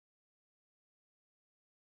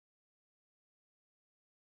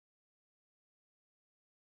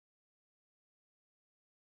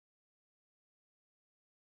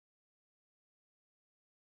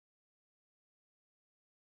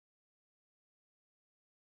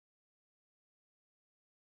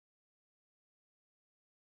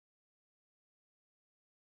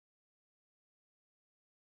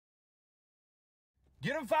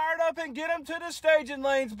Get them fired up and get them to the staging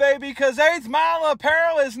lanes, baby, because 8th Mile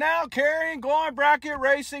Apparel is now carrying Going Bracket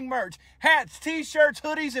Racing merch. Hats, t-shirts,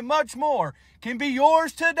 hoodies, and much more can be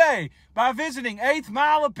yours today by visiting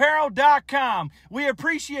 8thmileapparel.com. We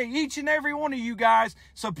appreciate each and every one of you guys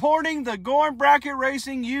supporting the Going Bracket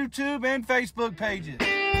Racing YouTube and Facebook pages.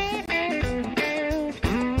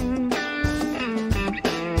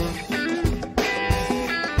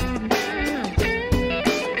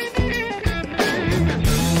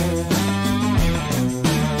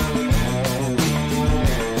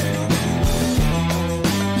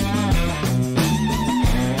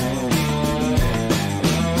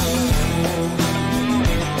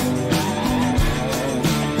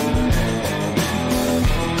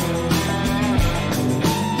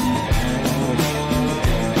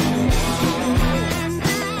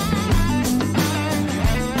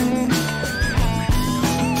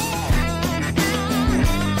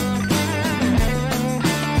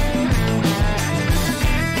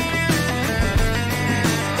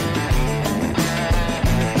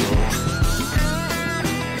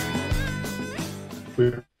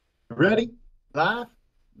 We're ready? Live?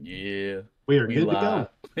 Yeah. We are good to go.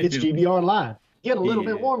 It's GBR Live. Getting a little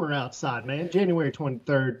bit warmer outside, man. January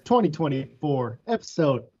 23rd, 2024,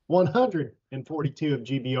 episode 142 of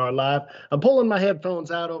GBR Live. I'm pulling my headphones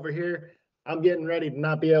out over here. I'm getting ready to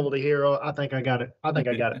not be able to hear. Oh, I think I got it. I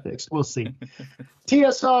got it fixed. We'll see.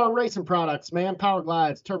 TSR Racing Products, man. Power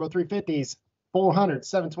Glides, Turbo 350s, 400,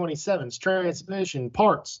 727s, transmission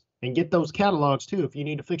parts. And get those catalogs, too. If you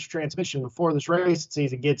need to fix your transmission before this race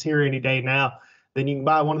season gets here any day now, then you can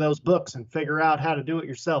buy one of those books and figure out how to do it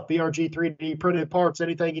yourself. VRG 3D printed parts,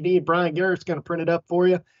 anything you need. Brian Garrett's going to print it up for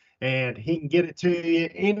you, and he can get it to you,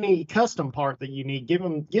 any custom part that you need. Give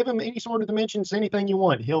him any sort of dimensions, anything you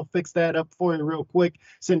want. He'll fix that up for you real quick.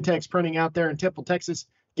 Syntex Printing out there in Temple, Texas.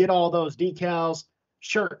 Get all those decals,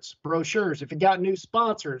 shirts, brochures. If you got new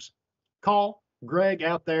sponsors, call Greg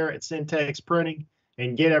out there at Syntex Printing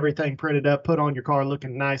and get everything printed up, put on your car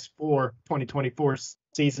looking nice for 2024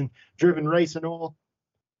 season. Driven Racing Oil.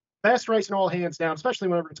 Best racing oil, hands down, especially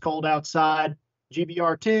whenever it's cold outside.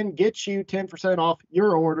 GBR 10 gets you 10% off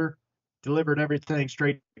your order. Delivered everything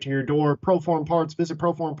straight to your door. Proform Parts. Visit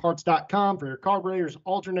proformparts.com for your carburetors,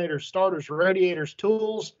 alternators, starters, radiators,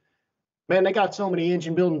 tools. Man, they got so many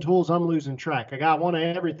engine building tools, I'm losing track. I got one of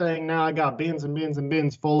everything now. I got bins and bins and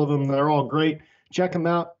bins full of them. They're all great. Check them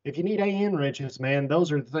out. If you need AN wrenches, man,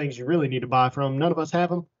 those are the things you really need to buy from. None of us have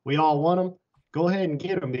them. We all want them. Go ahead and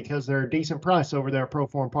get them because they're a decent price over there at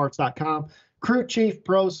proformparts.com. Crew Chief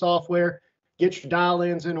Pro software. Get your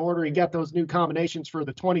dial-ins in order. You got those new combinations for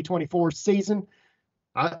the 2024 season.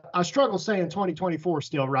 I struggle saying 2024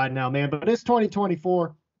 still right now, man, but it's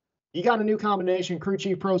 2024. You got a new combination. Crew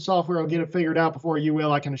Chief Pro software will get it figured out before you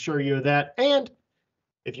will. I can assure you of that. And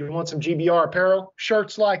if you want some GBR apparel,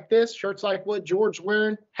 shirts like this, shirts like what George's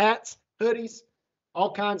wearing, hats, hoodies,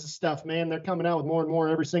 all kinds of stuff, man. They're coming out with more and more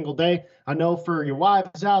every single day. I know for your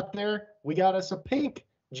wives out there, we got us a pink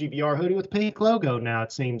GBR hoodie with a pink logo now,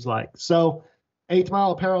 it seems like. So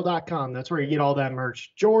 8thmileapparel.com, that's where you get all that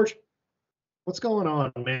merch. George, what's going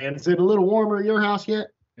on, man? Is it a little warmer at your house yet?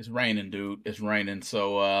 It's raining, dude. It's raining.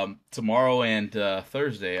 So tomorrow and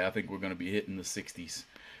Thursday, I think we're going to be hitting the 60s.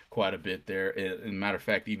 Quite a bit there. As a matter of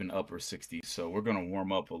fact, even upper 60s. So we're going to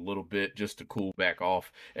warm up a little bit just to cool back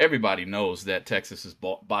off. Everybody knows that Texas is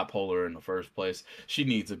bipolar in the first place. She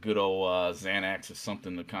needs a good old Xanax or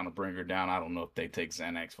something to kind of bring her down. I don't know if they take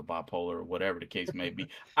Xanax for bipolar or whatever the case may be.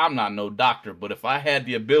 I'm not no doctor, but if I had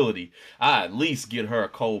the ability, I'd at least get her a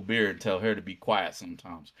cold beer and tell her to be quiet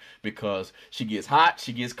sometimes because she gets hot,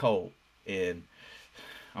 she gets cold. And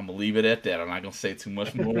I'm going to leave it at that. I'm not going to say too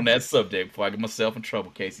much more on that subject before I get myself in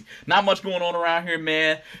trouble, Casey. Not much going on around here,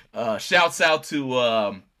 man. Shouts out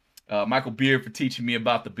to Michael Beard for teaching me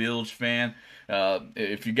about the Bilge fan.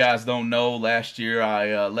 If you guys don't know, last year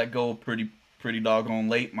I let go pretty doggone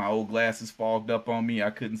late. My old glasses fogged up on me. I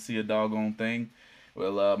couldn't see a doggone thing.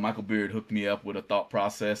 Well, Michael Beard hooked me up with a thought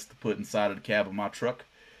process to put inside of the cab of my truck.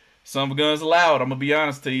 Some of the guns are loud. I'm going to be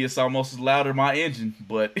honest to you. It's almost as loud as my engine,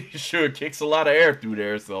 but it sure kicks a lot of air through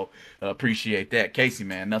there, so appreciate that. Casey,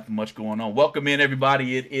 man, nothing much going on. Welcome in,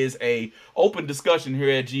 everybody. It is a open discussion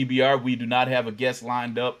here at GBR. We do not have a guest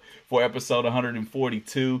lined up for episode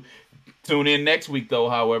 142. Tune in next week, though,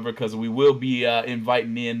 however, because we will be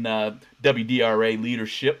inviting in WDRA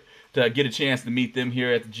leadership to get a chance to meet them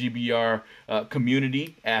here at the GBR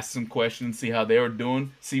community, ask some questions, see how they were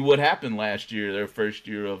doing, see what happened last year, their first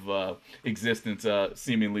year of existence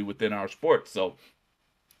seemingly within our sport. So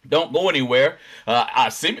Don't go anywhere.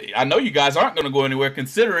 I know you guys aren't going to go anywhere,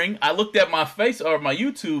 considering I looked at my my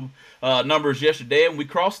YouTube numbers yesterday, and we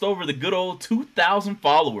crossed over the good old 2,000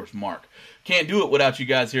 followers mark. Can't do it without you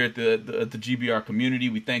guys here at the GBR community.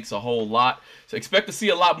 We thanks a whole lot. So expect to see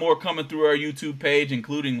a lot more coming through our YouTube page,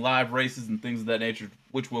 including live races and things of that nature,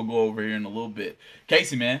 which we'll go over here in a little bit.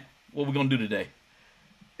 Casey, man, what we gonna do today?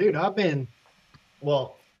 Dude, I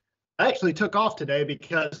actually took off today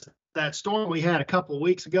because that storm we had a couple of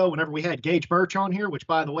weeks ago, whenever we had Gage Birch on here, which,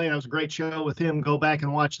 by the way, that was a great show with him. Go back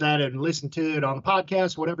and watch that and listen to it on the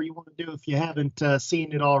podcast, whatever you want to do if you haven't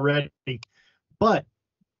seen it already. But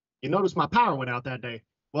you notice my power went out that day.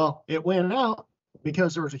 Well, it went out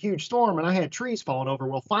because there was a huge storm and I had trees falling over.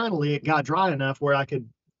 Well, finally, it got dry enough where I could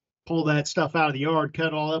pull that stuff out of the yard, cut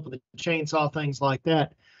it all up with a chainsaw, things like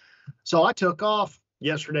that. So I took off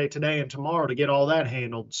yesterday, today, and tomorrow to get all that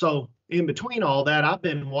handled. So in between all that, I've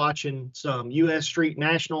been watching some U.S. Street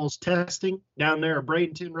Nationals testing down there at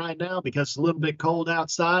Bradenton right now because it's a little bit cold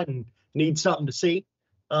outside and need something to see.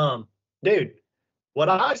 Dude, what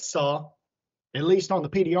I saw, at least on the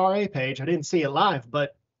PDRA page, I didn't see it live,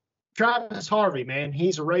 but Travis Harvey, man,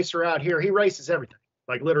 he's a racer out here. He races everything,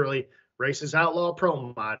 like literally races Outlaw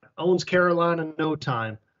Pro Mod, owns Carolina No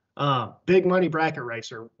Time, big money bracket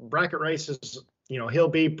racer. Bracket races, he'll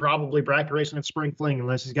be probably bracket racing at Spring Fling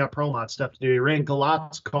unless he's got Pro Mod stuff to do. He ran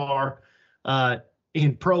Galot's car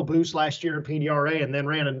in Pro Boost last year in PDRA and then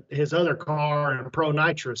ran his other car in Pro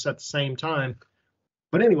Nitrous at the same time.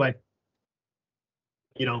 But anyway,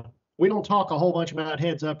 we don't talk a whole bunch about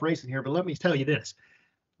heads up racing here, but let me tell you this.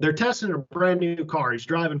 They're testing a brand new car. He's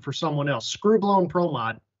driving for someone else. Screwblown Pro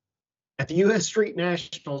Mod. At the U.S. Street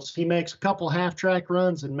Nationals, he makes a couple half-track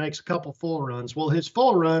runs and makes a couple full runs. Well, his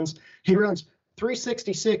full runs, he runs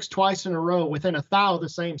 366 twice in a row within a thou of the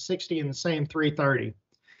same 60 and the same 330.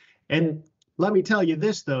 And let me tell you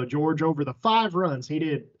this, though, George, over the 5 runs, he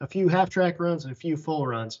did a few half-track runs and a few full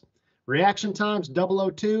runs. Reaction times,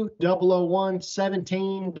 002, 001,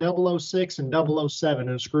 17, 006, and 007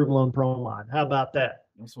 in a Screwblown Pro Mod. How about that?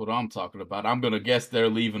 That's what I'm talking about. I'm going to guess they're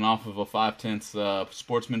leaving off of a 5/10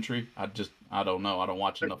 Sportsman tree. I don't know. I don't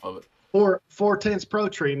watch enough of it. 4/10 Pro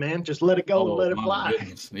Tree, man. Just let it go and let it fly.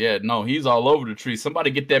 Goodness. Yeah, no, he's all over the tree.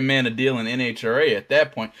 Somebody get that man a deal in NHRA at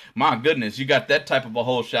that point. My goodness, you got that type of a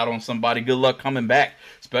whole shot on somebody. Good luck coming back,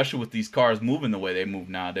 especially with these cars moving the way they move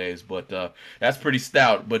nowadays. But that's pretty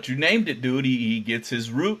stout. But you named it, dude. He gets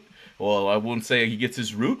his root. Well, I wouldn't say he gets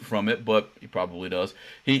his root from it, but he probably does.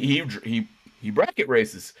 He bracket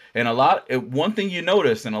races, and one thing you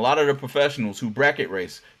notice, and a lot of the professionals who bracket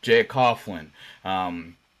race, Jay Coughlin,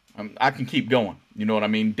 I can keep going. You know what I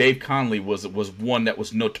mean? Dave Conley was one that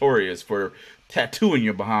was notorious for tattooing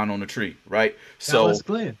your behind on a tree, right?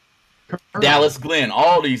 Dallas Glenn,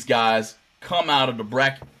 all these guys come out of the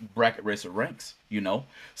bracket racer ranks,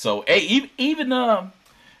 So hey, even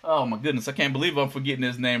oh my goodness, I can't believe I'm forgetting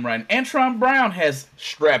his name right. Antron Brown has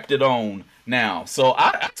strapped it on now, so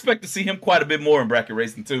I expect to see him quite a bit more in bracket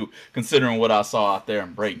racing too, considering what I saw out there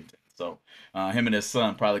in Bradenton. So him and his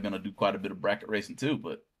son probably gonna do quite a bit of bracket racing too.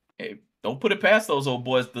 But hey, don't put it past those old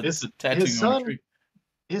boys to tattoo on the tree.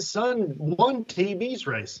 His son won TB's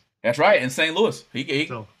race. That's right, in St. Louis.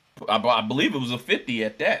 I believe it was a 50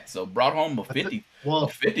 at that, so brought home a 50. Well,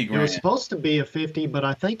 50 grand. It was supposed to be a 50, but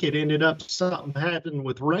I think it ended up something happened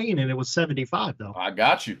with rain, and it was 75 though. I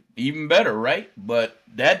got you. Even better, right? But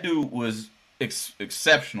that dude was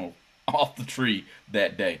exceptional off the tree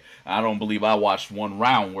that day. I don't believe I watched one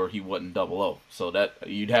round where he wasn't 00. So that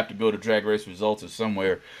you'd have to go to Drag Race Results or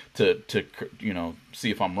somewhere to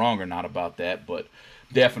see if I'm wrong or not about that. But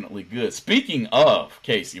definitely good. Speaking of,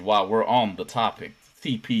 Casey, while we're on the topic,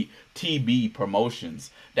 TB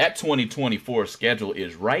Promotions, that 2024 schedule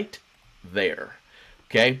is right there.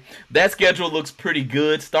 Okay, that schedule looks pretty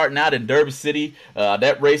good. Starting out in Derby City,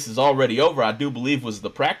 that race is already over. I do believe was the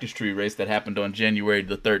practice tree race that happened on January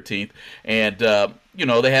the 13th, and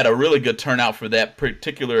they had a really good turnout for that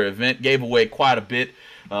particular event. Gave away quite a bit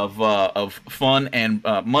of fun and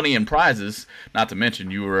money and prizes. Not to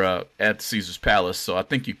mention you were at Caesar's Palace, so I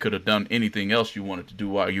think you could have done anything else you wanted to do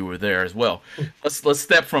while you were there as well. Let's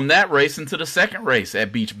step from that race into the second race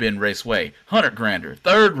at Beach Bend Raceway, 100 grander.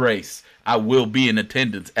 Third race, I will be in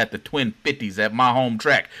attendance at the Twin 50s at my home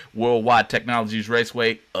track, Worldwide Technologies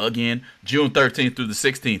Raceway, again, June 13th through the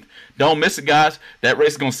 16th. Don't miss it, guys. That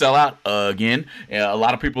race is going to sell out again. A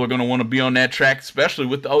lot of people are going to want to be on that track, especially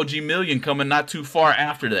with the OG Million coming not too far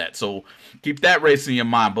after that. So keep that race in your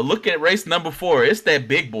mind. But look at race number 4. It's that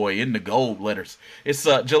big boy in the gold letters. It's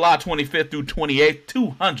July 25th through 28th,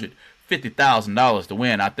 $250,000 to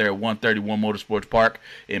win out there at 131 Motorsports Park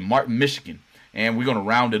in Martin, Michigan. And we're going to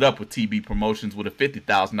round it up with TB Promotions with a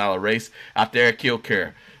 $50,000 race out there at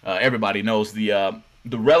Kilcare. Everybody knows the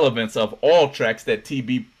relevance of all tracks that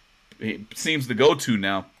TB seems to go to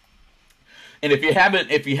now. And if you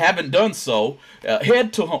haven't done so,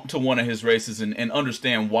 head to one of his races and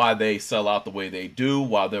understand why they sell out the way they do,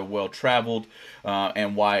 why they're well traveled,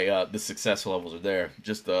 and why the success levels are there.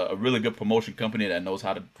 Just a really good promotion company that knows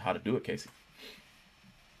how to do it, Casey.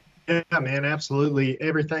 Yeah, man, absolutely.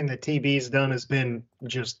 Everything that TB's done has been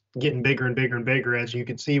just getting bigger and bigger and bigger, as you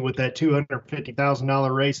can see with that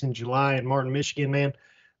 $250,000 race in July in Martin, Michigan, man.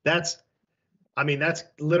 That's that's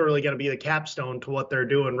literally going to be the capstone to what they're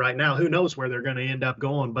doing right now. Who knows where they're going to end up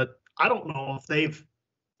going, but I don't know if they've,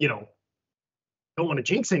 don't want to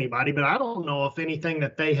jinx anybody, but I don't know if anything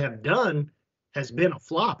that they have done has been a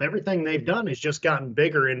flop. Everything they've done has just gotten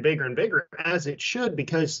bigger and bigger and bigger, as it should,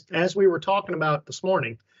 because as we were talking about this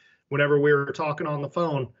morning, whenever we were talking on the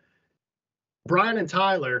phone, Brian and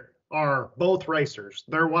Tyler are both racers.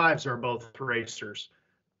 Their wives are both racers.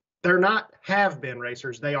 They're not have been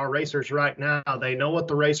racers. They are racers right now. They know what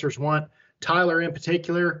the racers want. Tyler in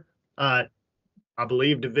particular, I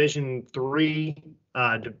believe Division III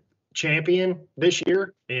champion this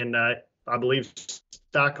year, and I believe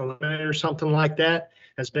stock eliminator or something like that,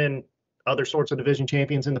 has been other sorts of division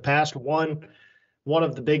champions in the past. One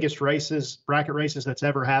of the biggest races, bracket races that's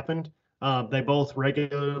ever happened. They both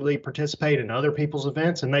regularly participate in other people's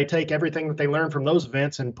events, and they take everything that they learn from those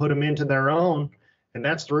events and put them into their own. And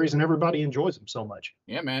that's the reason everybody enjoys them so much.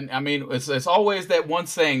 Yeah, man. I mean, it's always that one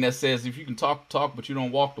saying that says, if you can talk, but you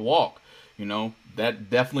don't walk the walk, that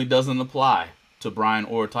definitely doesn't apply to Brian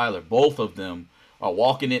or Tyler. Both of them are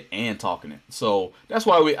walking it and talking it. So that's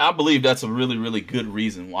why I believe that's a really, really good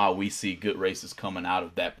reason why we see good races coming out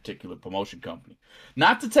of that particular promotion company.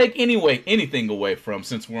 Not to take anything away from,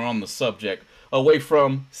 since we're on the subject, away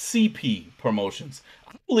from CP Promotions.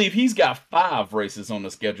 I believe he's got 5 races on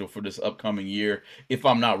the schedule for this upcoming year, if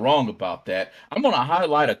I'm not wrong about that. I'm going to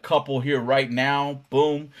highlight a couple here right now.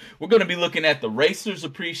 Boom. We're going to be looking at the Racers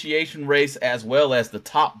Appreciation Race as well as the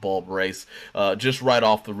Top Bulb Race, just right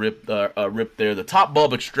off the rip there. The Top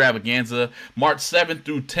Bulb Extravaganza, March 7th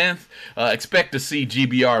through 10th. Expect to see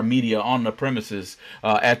GBR Media on the premises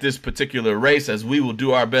at this particular race, as we will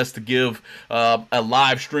do our best to give a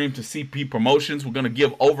live stream to CP Promotions. We're going to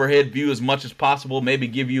give overhead view as much as possible, maybe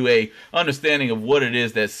give you a understanding of what it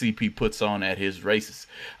is that CP puts on at his races.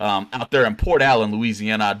 Out there in Port Allen,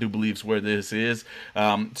 Louisiana, I do believe is where this is.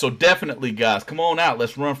 So definitely, guys, come on out.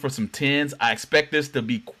 Let's run for some 10s. I expect this to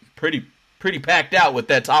be pretty packed out with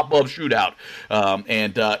that Top Bulb shootout.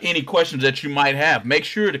 And any questions that you might have, make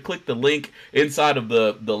sure to click the link inside of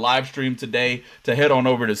the live stream today to head on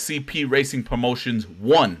over to CP Racing Promotions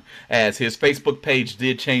 1, as his Facebook page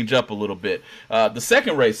did change up a little bit. The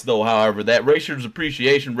second race, though, however, that Racers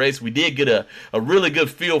Appreciation Race, we did get a really good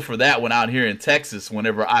feel for that one out here in Texas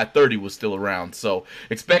whenever I-30 was still around. So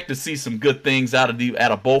expect to see some good things out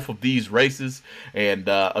of both of these races. And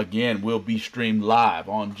again, will be streamed live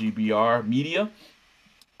on GBR Media,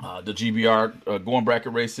 the GBR Going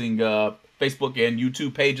Bracket Racing Facebook and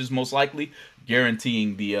YouTube pages, most likely,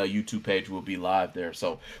 guaranteeing the YouTube page will be live there.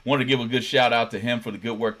 So wanted to give a good shout out to him for the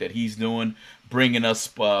good work that he's doing, bringing us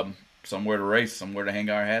somewhere to race, somewhere to hang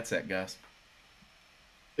our hats at, guys.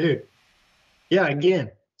 Dude, yeah,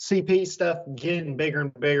 again, CP stuff getting bigger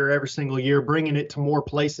and bigger every single year, bringing it to more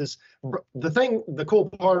places. The cool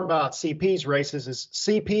part about CP's races is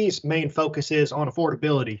CP's main focus is on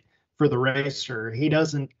affordability for the racer. He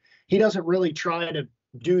doesn't really try to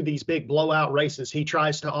do these big blowout races. He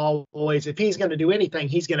tries to always, if he's going to do anything,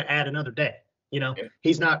 he's going to add another day. Yeah.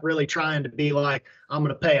 He's not really trying to be like, I'm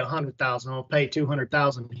going to pay $100,000, I'm going to pay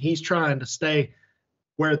 $200,000. He's trying to stay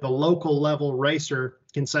where the local level racer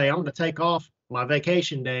can say, I'm going to take off my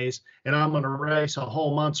vacation days and I'm going to race a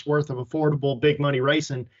whole month's worth of affordable big money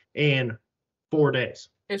racing in 4 days.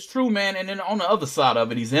 It's true, man. And then on the other side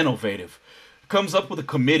of it, he's innovative. Comes up with a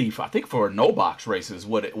committee for, I think, for no box races,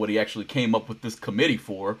 what he actually came up with this committee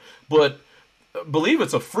for. But believe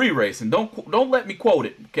it's a free race, and don't let me quote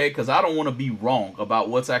it, okay? Because I don't want to be wrong about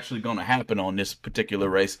what's actually going to happen on this particular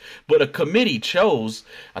race. But a committee chose,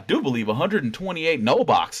 I do believe, 128 no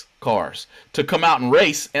box cars to come out and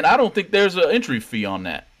race, and I don't think there's an entry fee on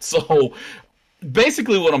that. So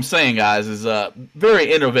basically what I'm saying, guys, is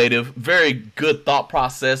very innovative, very good thought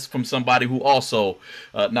process from somebody who also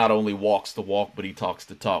not only walks the walk, but he talks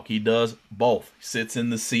the talk. He does both. He sits in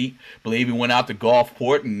the seat. Believe he went out to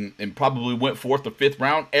Gulfport and probably went 4th or 5th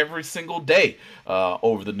round every single day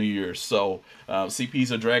over the New Year's. So CP's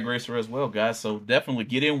a drag racer as well, guys. So definitely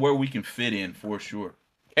get in where we can fit in for sure.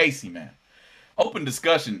 Casey, man, Open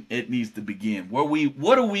discussion, it needs to begin.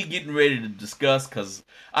 What are we getting ready to discuss? Because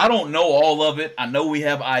I don't know all of it. I know we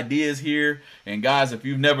have ideas here, and guys, if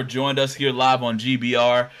you've never joined us here live on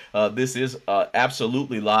GBR, this is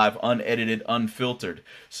absolutely live, unedited, unfiltered.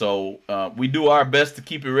 So we do our best to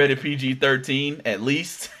keep it rated PG-13 at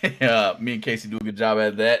least. Me and Casey do a good job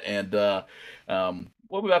at that. And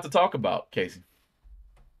what we about to talk about, Casey?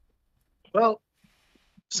 Well,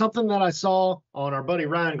 something that I saw on our buddy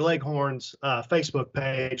Ryan Gleghorn's Facebook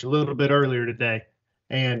page a little bit earlier today.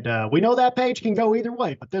 And we know that page can go either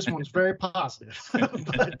way, but this one's very positive.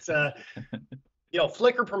 But,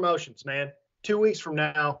 Flickr Promotions, man, 2 weeks from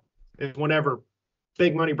now is whenever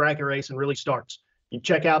big money bracket racing really starts. You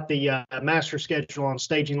check out the master schedule on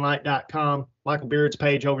staginglight.com, Michael Beard's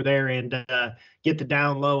page over there, and get the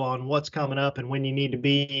down low on what's coming up and when you need to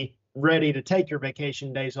be ready to take your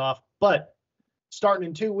vacation days off. But starting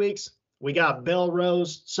in 2 weeks, we got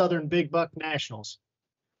Belrose Southern Big Buck Nationals.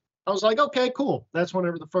 I was like, okay, cool. That's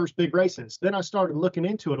whenever the first big race is. Then I started looking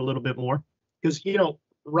into it a little bit more because,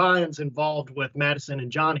 Ryan's involved with Madison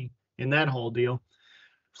and Johnny in that whole deal.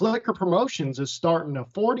 Flickr Promotions is starting a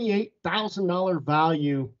 $48,000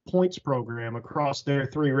 value points program across their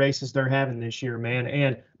 3 races they're having this year, man.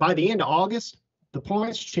 And by the end of August, the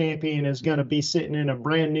points champion is going to be sitting in a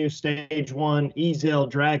brand new Stage 1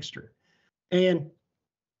 Ezel Dragster. And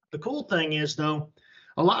the cool thing is, though,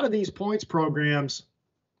 a lot of these points programs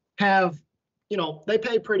have, they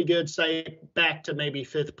pay pretty good, say, back to maybe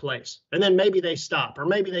 5th place. And then maybe they stop, or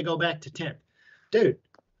maybe they go back to 10th. Dude,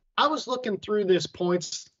 I was looking through this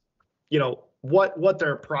points, what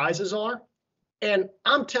their prizes are. And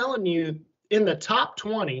I'm telling you, in the top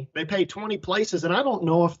 20, they pay 20 places. And I don't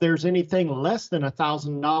know if there's anything less than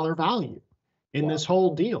 $1,000 value in this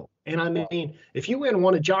whole deal. And I mean, if you win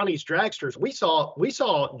one of Johnny's dragsters, we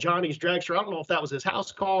saw Johnny's dragster. I don't know if that was his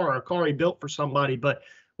house car or a car he built for somebody, but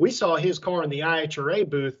we saw his car in the IHRA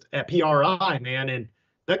booth at PRI, man, and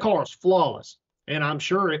that car is flawless. And I'm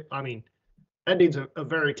sure that dude's a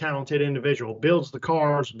very talented individual. Builds the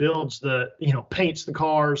cars, paints the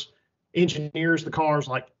cars, engineers the cars,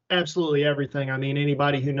 like absolutely everything. I mean,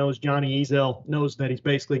 anybody who knows Johnny Ezel knows that he's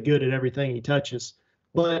basically good at everything he touches.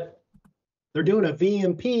 But they're doing a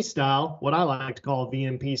VMP style, what I like to call a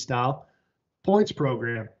VMP style points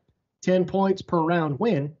program. 10 points per round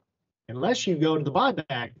win, unless you go to the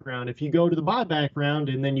buyback round. If you go to the buyback round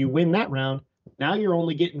and then you win that round, now you're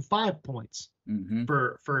only getting 5 points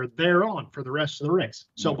for the rest of the race.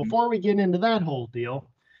 So before we get into that whole deal,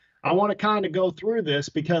 I want to kind of go through this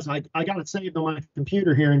because I got it saved on my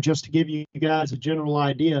computer here, and just to give you guys a general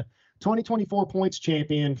idea, 2024 points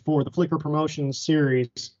champion for the Flickr Promotions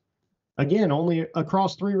series. Again, only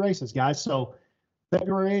across 3 races, guys. So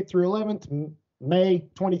February 8th through 11th, May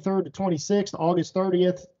 23rd to 26th, August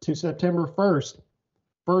 30th to September 1st.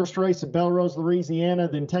 First race at Belrose, Louisiana,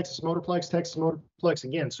 then Texas Motorplex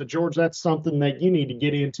again. So, George, that's something that you need to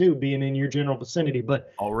get into, being in your general vicinity.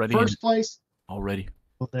 But already first place. Already.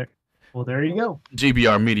 Well, there you go.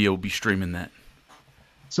 GBR Media will be streaming that.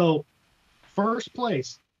 So, first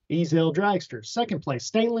place, Ezel Dragster. Second place,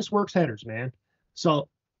 Stainless Works Headers, man. So,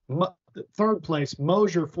 third place,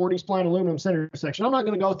 Mosier 40 spline aluminum center section. I'm not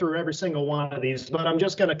going to go through every single one of these, but I'm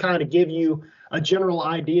just going to kind of give you a general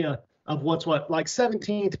idea of what's what. Like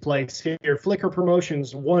 17th place here, Flickr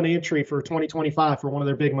Promotions, 1 entry for 2025 for one of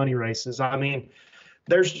their big money races. I mean,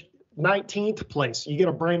 there's 19th place. You get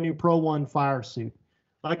a brand new Pro 1 fire suit.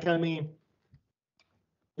 The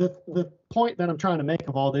point that I'm trying to make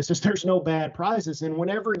of all this is there's no bad prizes. And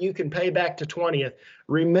whenever you can pay back to 20th,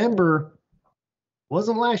 remember,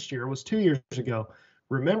 wasn't last year, it was 2 years ago.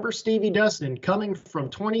 Remember Stevie Dustin coming from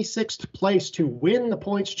 26th place to win the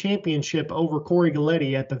points championship over Corey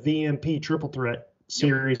Galletti at the VMP Triple Threat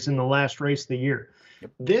Series in the last race of the year.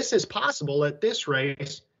 This is possible at this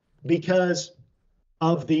race because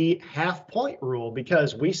of the half point rule,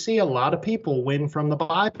 because we see a lot of people win from the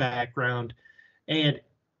buyback round. And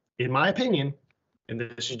in my opinion, and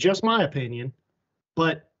this is just my opinion,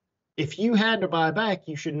 but if you had to buy back,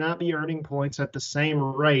 you should not be earning points at the same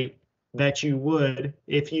rate that you would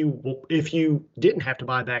if you didn't have to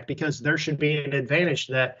buy back, because there should be an advantage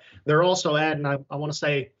to that. They're also adding, I want to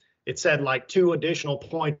say it said like 2 additional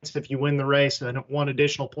points if you win the race and 1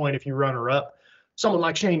 additional point if you runner up. Someone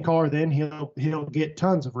like Shane Carr, then he'll get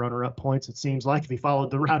tons of runner up points, it seems like, if he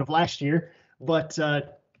followed the route of last year. But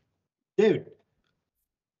dude,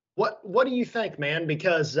 what do you think, man?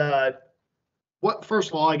 Because first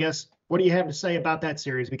of all, I guess, what do you have to say about that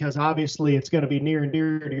series? Because obviously it's going to be near and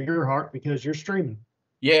dear to your heart because you're streaming.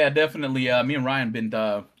 Yeah, definitely. Me and Ryan been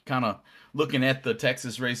kind of looking at the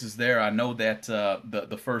Texas races there, I know that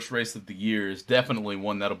the first race of the year is definitely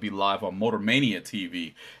one that'll be live on Motor Mania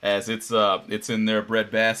TV, as it's in their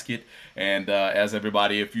breadbasket. And as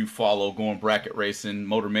everybody, if you follow going bracket racing,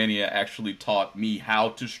 Motor Mania actually taught me how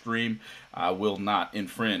to stream. I will not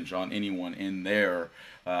infringe on anyone in their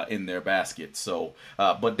basket. So,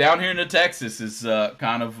 but down here in the Texas is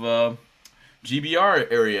kind of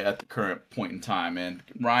GBR area at the current point in time. And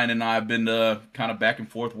Ryan and I have been kind of back and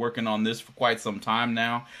forth working on this for quite some time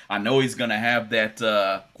now. I know he's going to have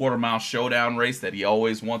that quarter-mile showdown race that he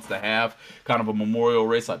always wants to have, kind of a memorial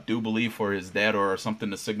race, I do believe, for his dad, or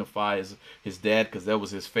something to signify his dad, because that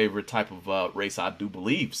was his favorite type of race, I do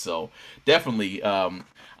believe. So definitely, I'm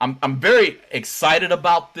very excited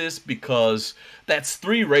about this, because that's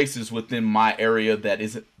 3 races within my area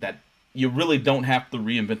that you really don't have to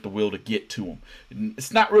reinvent the wheel to get to them.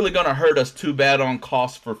 It's not really going to hurt us too bad on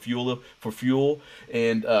cost for fuel,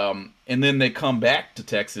 and then they come back to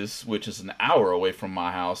Texas, which is an hour away from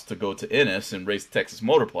my house, to go to Ennis and race Texas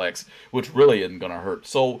Motorplex, which really isn't going to hurt.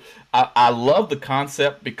 So I love the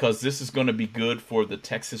concept, because this is going to be good for the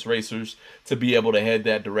Texas racers to be able to head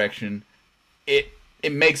that direction. It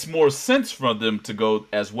makes more sense for them to go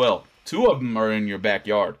as well. 2 of them are in your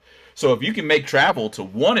backyard. So if you can make travel to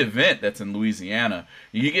one event that's in Louisiana,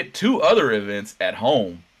 you get 2 other events at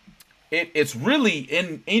home. It's really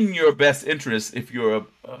in your best interest, if you're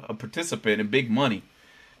a participant in big money,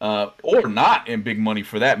 or not in big money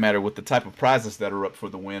for that matter, with the type of prizes that are up for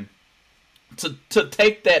the win, to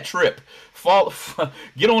take that trip.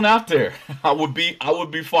 Get on out there. I would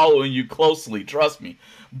be following you closely, trust me.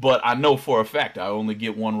 But I know for a fact I only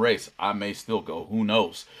get one race. I may still go. Who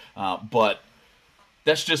knows? But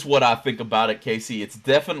that's just what I think about it, Casey. It's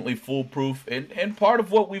definitely foolproof, and part of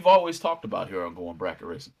what we've always talked about here on Going Bracket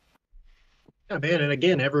Racing. Yeah, man. And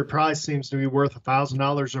again, every prize seems to be worth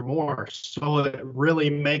 $1,000 or more. So it really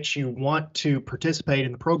makes you want to participate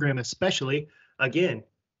in the program, especially, again,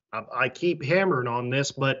 I keep hammering on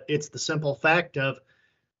this, but it's the simple fact of,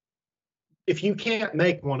 if you can't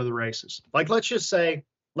make one of the races, like let's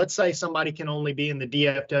say somebody can only be in the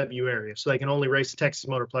DFW area, so they can only race the Texas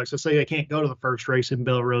Motorplex. Let's say they can't go to the first race in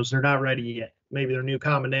Belrose. They're not ready yet. Maybe their new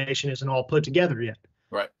combination isn't all put together yet.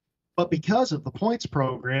 Right. But because of the points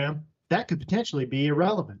program, that could potentially be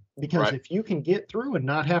irrelevant, because Right. if you can get through and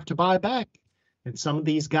not have to buy back, and some of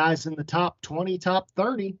these guys in the top 20, top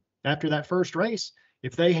 30 after that first race,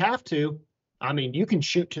 if they have to, I mean, you can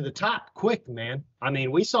shoot to the top quick, man. I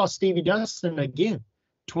mean, we saw Stevie Dustin again,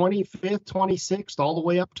 25th, 26th, all the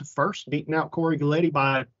way up to first, beating out Corey Galletti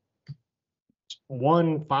by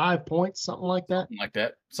 5 points, something like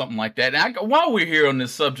that. Something like that. And while we're here on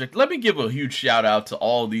this subject, let me give a huge shout out to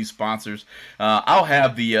all these sponsors. I'll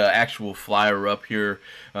have the actual flyer up here.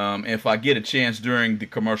 If I get a chance during the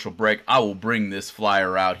commercial break, I will bring this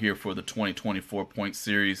flyer out here for the 2024 point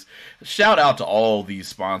series. Shout out to all these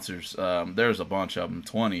sponsors. There's a bunch of them,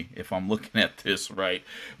 20 if I'm looking at this right.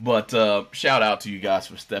 But shout out to you guys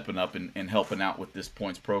for stepping up and helping out with this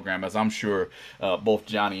points program, as I'm sure both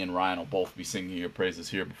Johnny and Ryan will both be singing your praises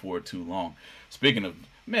here before too long. Speaking of,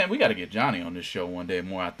 man, we got to get Johnny on this show one day.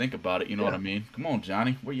 More I think about it, you know what I mean? Come on,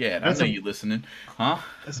 Johnny, where you at? I know you listening, huh?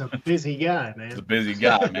 That's a busy guy, man. It's a busy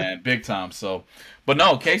guy, man, big time. So, but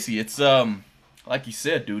no, Casey, it's like you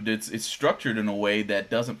said, dude. It's structured in a way that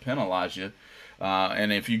doesn't penalize you,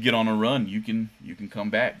 and if you get on a run, you can come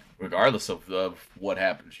back regardless of what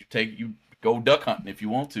happens. You go duck hunting if you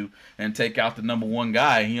want to, and take out the number 1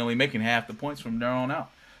 guy. He only making half the points from there on out.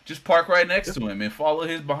 Just park right next to him and follow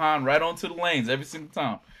his behind right onto the lanes every single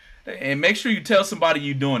time. And make sure you tell somebody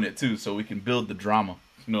you're doing it too, so we can build the drama.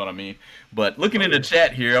 You know what I mean? But looking in the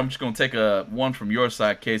chat here, I'm just going to take one from your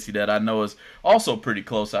side, Casey, that I know is also pretty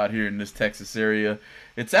close out here in this Texas area.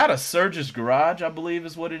 It's out of Surge's Garage, I believe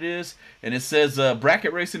is what it is. And it says,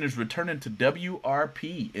 bracket racing is returning to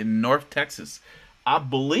WRP in North Texas. I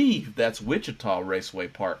believe that's Wichita Raceway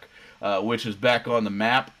Park. Which is back on the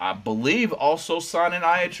map. I believe also signing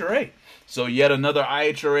IHRA. So yet another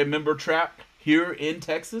IHRA member track here in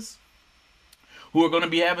Texas, who are going to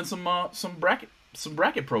be having some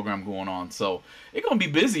bracket program going on. So it's going to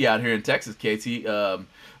be busy out here in Texas, Casey.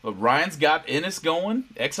 Ryan's got Ennis going.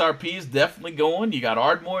 XRP is definitely going. You got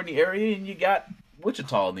Ardmore in the area, and you got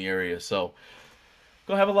Wichita in the area. So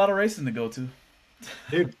going to have a lot of racing to go to.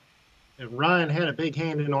 Dude. Ryan had a big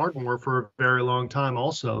hand in Ardmore for a very long time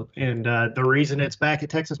also. And the reason it's back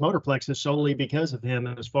at Texas Motorplex is solely because of him,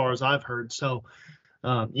 as far as I've heard. So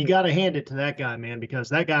you got to hand it to that guy, man, because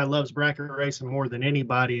that guy loves bracket racing more than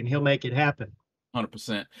anybody, and he'll make it happen.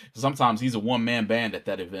 100%. Sometimes he's a one-man band at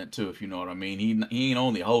that event too, if you know what I mean. He ain't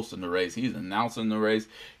only hosting the race; he's announcing the race,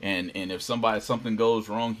 and if something goes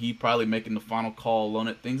wrong, he probably making the final call on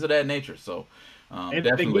it, things of that nature. So, And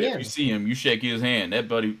definitely, if you again, see him, you shake his hand. That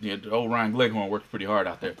buddy, old Ryan Gleghorn, works pretty hard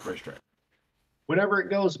out there at the racetrack. whenever it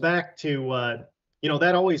goes back to,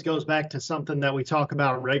 that always goes back to something that we talk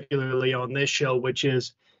about regularly on this show, which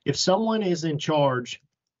is if someone is in charge,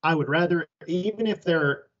 I would rather, even if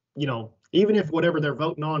they're, even if whatever they're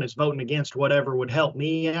voting on is voting against whatever would help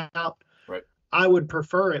me out, Right. I would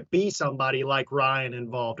prefer it be somebody like Ryan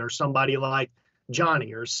involved or somebody like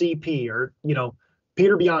Johnny or CP or,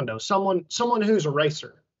 Peter Biondo, someone who's a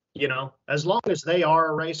racer, as long as they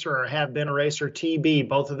are a racer or have been a racer, TB,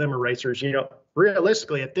 both of them are racers,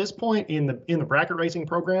 realistically at this point in the bracket racing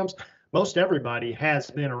programs, most everybody has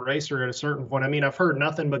been a racer at a certain point. I mean, I've heard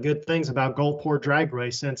nothing but good things about Gulfport Drag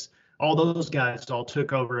Race since all those guys all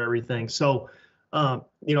took over everything. So,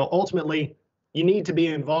 ultimately, you need to be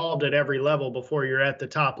involved at every level before you're at the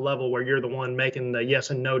top level where you're the one making the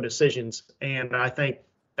yes and no decisions. And I think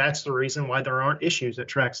that's the reason why there aren't issues at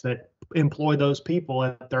tracks that employ those people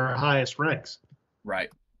at their highest ranks. Right.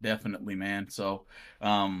 Definitely, man. So,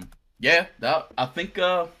 yeah, I think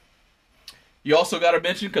you also got to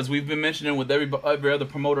mention, because we've been mentioning with every other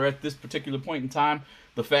promoter at this particular point in time,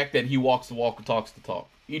 the fact that he walks the walk and talks the talk.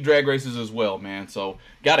 He drag races as well, man. So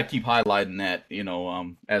got to keep highlighting that,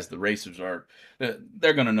 as the racers are,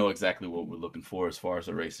 they're going to know exactly what we're looking for as far as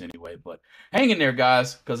the race anyway. But hang in there,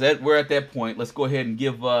 guys, because we're at that point. Let's go ahead and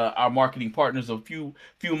give our marketing partners a few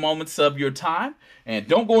moments of your time. And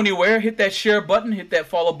don't go anywhere. Hit that share button, hit that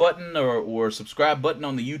follow button or subscribe button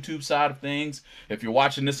on the YouTube side of things. If you're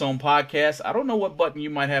watching this on podcast, I don't know what button you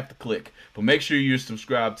might have to click, but make sure you're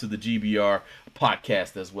subscribed to the GBR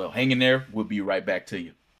podcast as well. Hang in there. We'll be right back to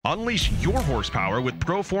you. Unleash your horsepower with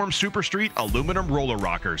Proform Super Street aluminum roller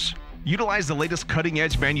rockers. Utilize the latest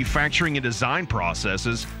cutting-edge manufacturing and design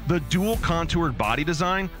processes. The dual contoured body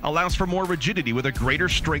design allows for more rigidity with a greater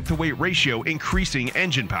strength-to-weight ratio, increasing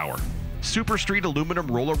engine power. Super Street aluminum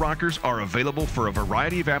roller rockers are available for a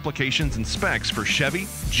variety of applications and specs for Chevy,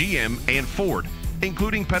 GM, and Ford,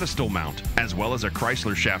 including pedestal mount, as well as a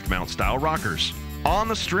Chrysler shaft mount style rockers. On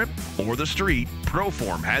the strip or the street,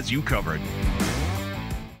 Proform has you covered.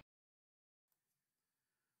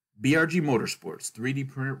 BRG Motorsports 3D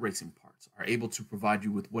printed racing parts are able to provide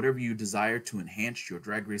you with whatever you desire to enhance your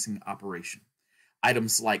drag racing operation.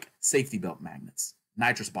 Items like safety belt magnets,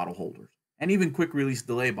 nitrous bottle holders, and even quick release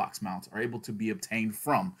delay box mounts are able to be obtained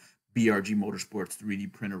from BRG Motorsports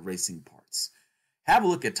 3D printed racing parts. Have a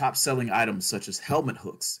look at top selling items such as helmet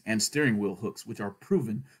hooks and steering wheel hooks, which are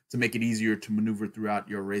proven to make it easier to maneuver throughout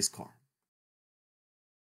your race car.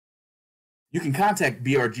 You can contact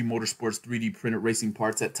BRG Motorsports 3D printed racing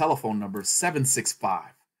parts at telephone number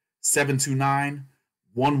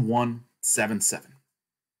 765-729-1177.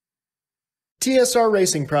 TSR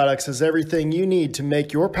Racing Products has everything you need to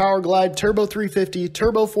make your Power Glide Turbo 350,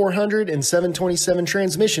 Turbo 400, and 727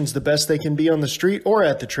 transmissions the best they can be on the street or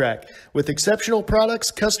at the track. With exceptional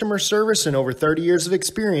products, customer service, and over 30 years of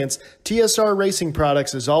experience, TSR Racing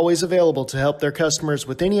Products is always available to help their customers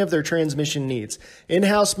with any of their transmission needs.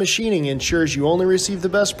 In-house machining ensures you only receive the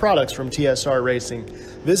best products from TSR Racing.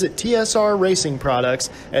 Visit TSR Racing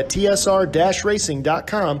Products at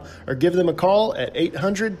tsr-racing.com or give them a call at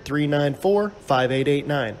 800-394-5889.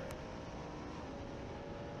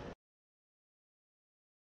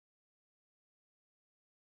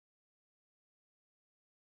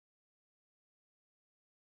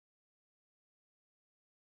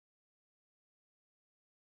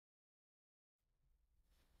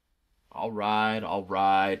 All right, all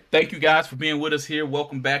right. Thank you guys for being with us here.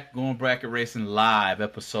 Welcome back, Going Bracket Racing Live,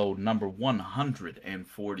 episode number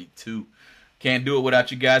 142. Can't do it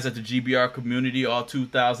without you guys at the GBR community. All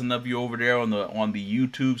 2,000 of you over there on the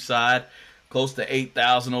YouTube side, close to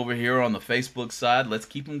 8,000 over here on the Facebook side. Let's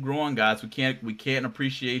keep them growing, guys. We can't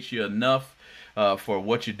appreciate you enough for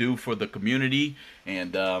what you do for the community,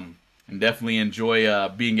 and definitely enjoy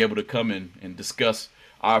being able to come in and discuss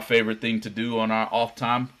our favorite thing to do on our off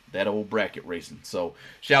time, that old bracket racing. So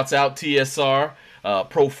shouts out TSR,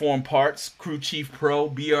 Proform Parts, Crew Chief Pro,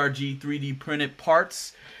 BRG 3D printed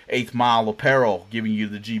parts, 8th Mile Apparel, giving you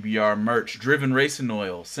the GBR merch, Driven Racing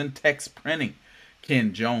Oil, Syntex Printing,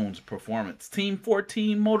 Ken Jones Performance, Team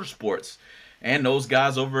 14 Motorsports, and those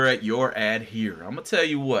guys over at Your Ad Here. I'm gonna tell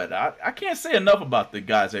you what, I can't say enough about the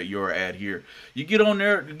guys at Your Ad Here. You get on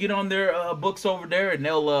their books over there, and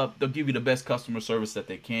they'll give you the best customer service that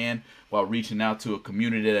they can while reaching out to a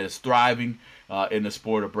community that is thriving in the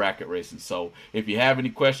sport of bracket racing. So if you have any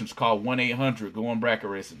questions, call 1-800-GO-ON-BRACKET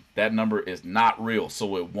RACING. That number is not real,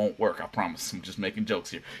 so it won't work. I promise. I'm just making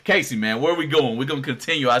jokes here. Casey, man, where are we going? We're going to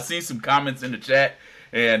continue. I seen some comments in the chat,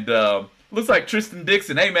 and looks like Tristan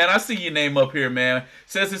Dixon. Hey, man, I see your name up here, man.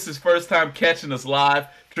 Says this is his first time catching us live.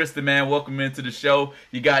 Tristan, man, welcome into the show.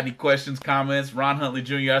 You got any questions, comments? Ron Huntley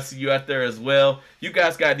Jr., I see you out there as well. You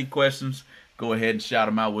guys got any questions? Go ahead and shout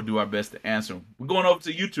them out. We'll do our best to answer them. We're going over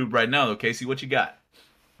to YouTube right now, though, Casey. What you got?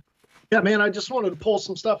 Yeah, man, I just wanted to pull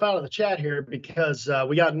some stuff out of the chat here because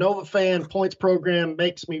we got Nova Fan points program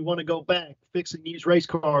makes me want to go back fixing used race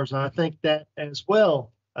cars. And I think that as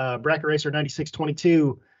well. Bracket Racer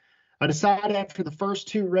 9622. I decide after the first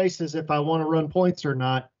 2 races if I want to run points or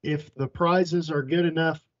not. If the prizes are good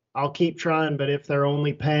enough, I'll keep trying. But if they're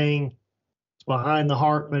only paying, it's behind the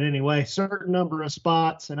heart. But anyway, certain number of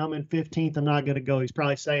spots, and I'm in 15th. I'm not going to go. He's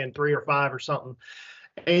probably saying 3 or 5 or something.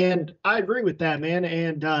 And I agree with that, man.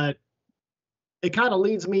 And it kind of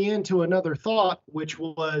leads me into another thought, which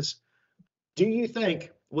was, do you think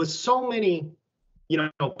with so many,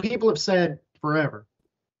 people have said forever,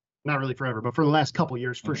 not really forever, but for the last couple of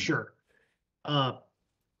years, for sure,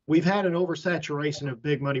 we've had an oversaturation of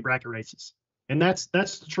big money bracket races. And that's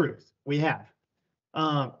the truth. We have.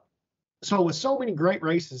 So with so many great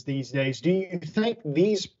races these days, do you think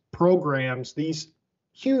these programs, these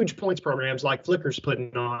huge points programs like Flicker's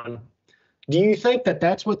putting on, do you think that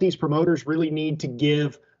that's what these promoters really need to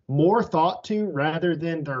give more thought to rather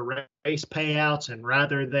than their race payouts and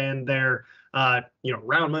rather than their,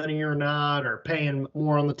 round money or not, or paying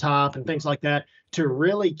more on the top and things like that to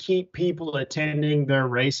really keep people attending their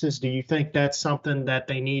races? Do you think that's something that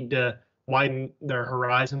they need to widen their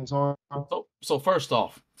horizons on? So first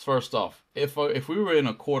off, if we were in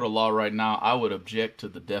a court of law right now, I would object to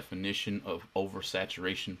the definition of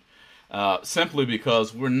oversaturation. Simply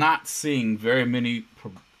because we're not seeing very many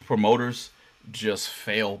promoters just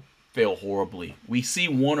fail horribly. We see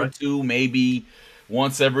one or two, maybe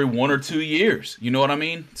once every 1 or 2 years. You know what I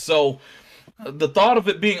mean? So the thought of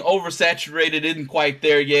it being oversaturated isn't quite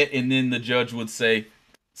there yet, and then the judge would say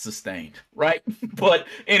sustained, right? But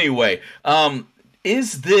anyway,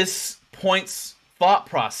 is this points thought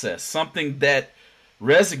process something that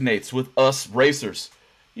resonates with us racers?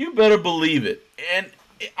 You better believe it. And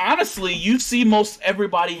honestly, you see most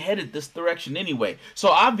everybody headed this direction anyway. So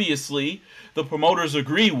obviously, the promoters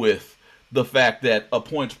agree with the fact that a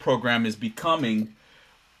points program is becoming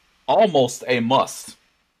almost a must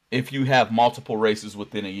if you have multiple races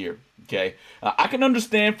within a year. Okay, I can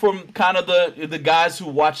understand from kind of the guys who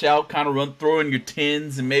watch out, kind of throw in your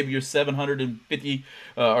 10s and maybe your 750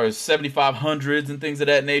 or 7500s and things of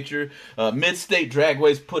that nature. Mid-State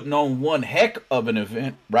Dragway's putting on one heck of an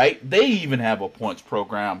event, right? They even have a points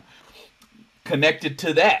program connected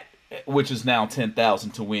to that, which is now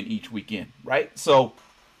 10,000 to win each weekend, right? So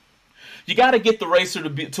you got to get the racer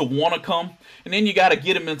to want to come, and then you got to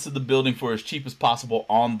get him into the building for as cheap as possible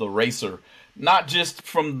on the racer. Not just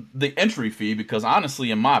from the entry fee, because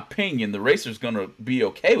honestly, in my opinion, the racer's going to be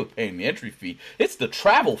okay with paying the entry fee. It's the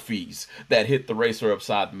travel fees that hit the racer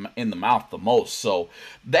upside in the mouth the most. So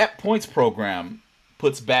that points program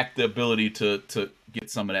puts back the ability to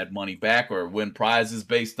get some of that money back or win prizes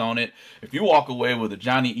based on it. If you walk away with a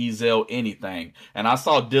Johnny Ezel anything, and I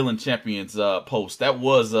saw Dylan Champion's post, that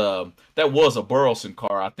was a Burleson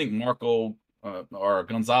car. I think Marco or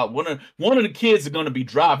Gonzalez, one of the kids are going to be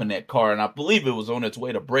driving that car, and I believe it was on its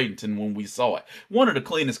way to Bradenton when we saw it. One of the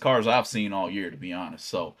cleanest cars I've seen all year, to be honest.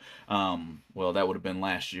 So, well, that would have been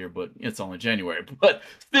last year, but it's only January. But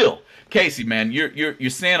still, Casey, man, you're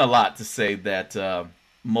saying a lot to say that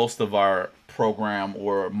most of our program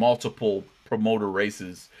or multiple promoter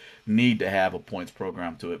races need to have a points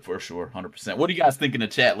program to it for sure, 100%. What do you guys think in the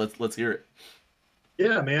chat? Let's hear it.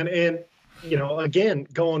 Yeah, man, and again,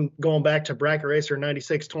 going back to Bracket Racer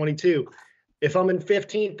 9622, if I'm in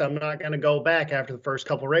 15th, I'm not going to go back after the first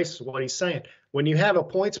couple of races, what he's saying. When you have a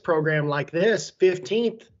points program like this,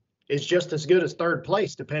 15th is just as good as third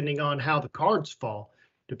place, depending on how the cards fall,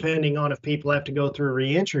 depending on if people have to go through a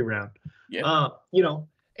re-entry round. Yeah.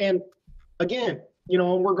 And again,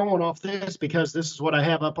 we're going off this because this is what I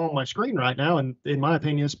have up on my screen right now, and in my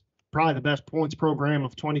opinion, it's probably the best points program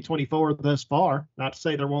of 2024 thus far. Not to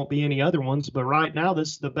say there won't be any other ones, but right now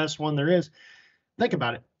this is the best one there is. Think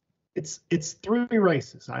about it. It's 3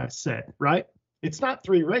 races, I said, right? It's not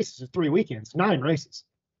 3 races, it's 3 weekends, 9 races.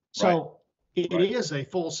 So it is a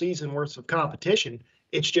full season worth of competition.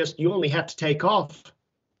 It's just you only have to take off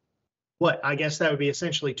I guess that would be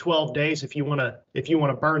essentially 12 days if you want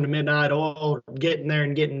to burn the midnight oil, getting there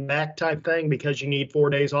and getting back type thing, because you need 4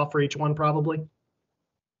 days off for each one probably.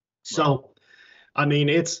 So, I mean,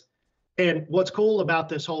 and what's cool about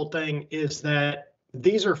this whole thing is that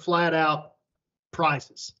these are flat out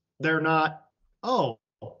prizes. They're not, oh,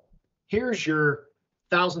 here's your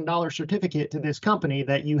 $1,000 certificate to this company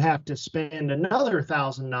that you have to spend another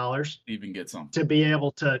 $1,000 even get something to be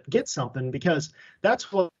able to get something, because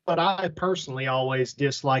that's what I personally always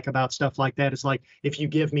dislike about stuff like that. Is like, if you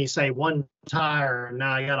give me, say, one tire and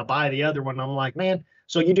now I got to buy the other one, I'm like, man,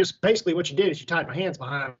 so you just basically what you did is you tied my hands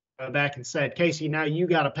behind my back and said, Casey, now you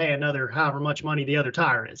got to pay another however much money the other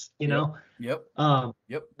tire is, you know? Yep.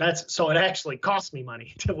 That's so it actually cost me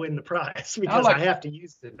money to win the prize because I have to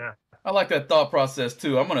use it now. I like that thought process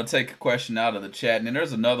too. I'm going to take a question out of the chat, and then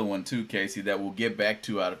there's another one too, Casey, that we'll get back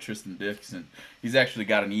to out of Tristan Dixon. He's actually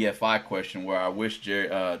got an EFI question where I wish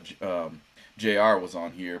JR was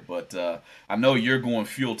on here, but I know you're going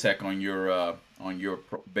fuel tech on your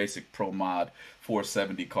basic Pro Mod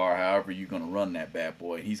 470 car, however you're going to run that bad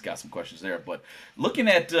boy. He's got some questions there. But looking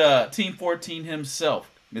at Team 14 himself,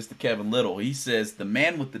 Mr. Kevin Little, he says the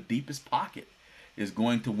man with the deepest pocket is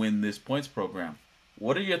going to win this points program.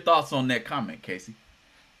 What are your thoughts on that comment, Casey?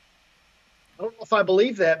 I don't know if I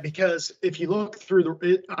believe that, because if you look through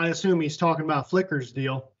I assume he's talking about Flicker's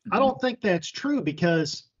deal. Mm-hmm. I don't think that's true,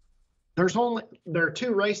 because there are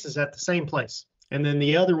 2 races at the same place, and then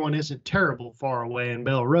the other one isn't terrible far away in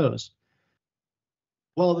Belle Rose.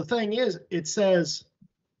 Well, the thing is, it says,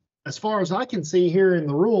 as far as I can see here in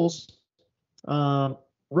the rules,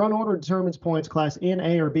 run order determines points. Class N,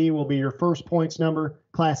 A, or B will be your first points number.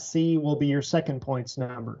 Class C will be your second points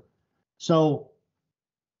number. So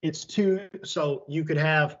it's 2. So you could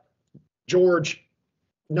have George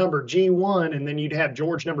number G1, and then you'd have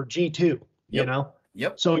George number G2. You know.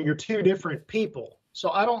 Yep. So you're 2 different people.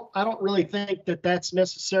 So I don't really think that that's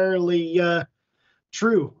necessarily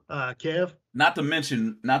true, Kev. Not to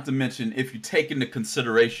mention, if you take into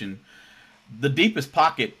consideration the deepest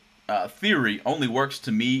pocket theory only works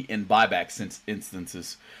to me in buyback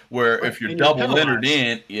instances, where if you're double entered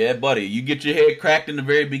in, yeah, buddy, you get your head cracked in the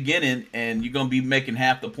very beginning and you're going to be making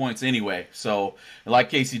half the points anyway. So like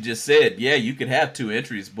Casey just said, yeah, you could have 2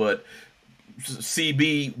 entries, but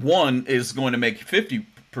CB1 is going to make 50%,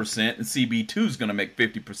 and CB2 is going to make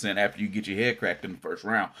 50% after you get your head cracked in the first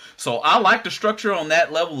round. So I like the structure on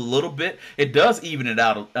that level a little bit. It does even it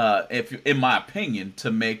out, in my opinion,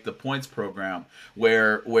 to make the points program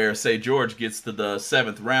where say George gets to the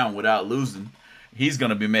 7th round without losing, he's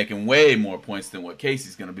going to be making way more points than what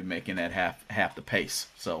Casey's going to be making at half the pace.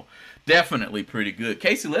 So definitely pretty good.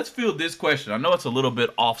 Casey, let's field this question. I know it's a little bit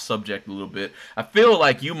off subject a little bit. I feel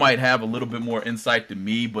like you might have a little bit more insight than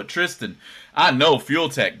me, but Tristan, I know Fuel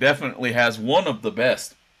Tech definitely has one of the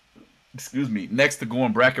best, next to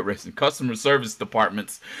going bracket racing, customer service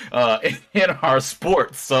departments in our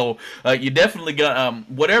sport. So you definitely got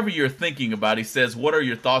whatever you're thinking about. He says, what are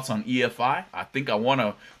your thoughts on EFI? I think I want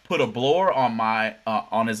to put a blower on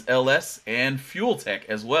on his LS and Fuel Tech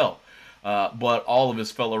as well. But all of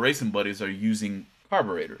his fellow racing buddies are using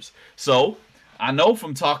carburetors. So I know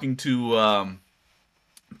from talking to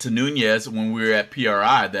Nunez when we were at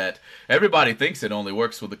PRI that everybody thinks it only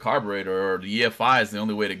works with the carburetor, or the EFI is the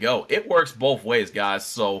only way to go. It works both ways, guys.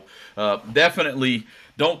 So definitely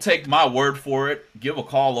don't take my word for it. Give a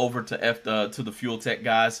call over to the Fuel Tech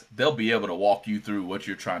guys. They'll be able to walk you through what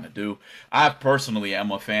you're trying to do. I personally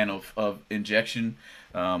am a fan of injection.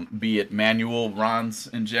 Be it manual Ron's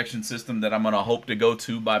injection system that I'm going to hope to go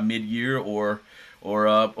to by mid-year, or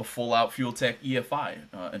a full-out Fuel Tech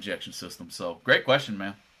EFI injection system. So great question,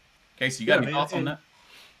 man. Casey, you got any thoughts on that?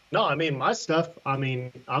 No, I mean, my stuff, I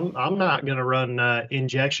mean, I'm not going to run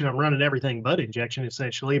injection. I'm running everything but injection,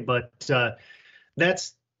 essentially. But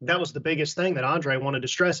that was the biggest thing that Andre wanted to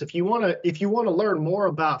stress. If you want to learn more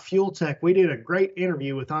about Fuel Tech, we did a great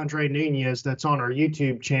interview with Andre Nunez that's on our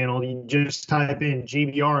YouTube channel. You just type in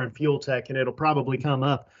GBR and Fuel Tech, and it'll probably come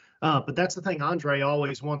up. But that's the thing Andre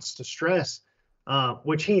always wants to stress,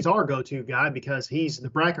 which he's our go-to guy because he's the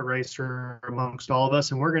bracket racer amongst all of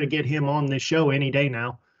us, and we're going to get him on this show any day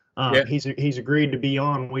now. Yeah. He's agreed to be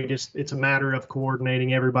on. It's a matter of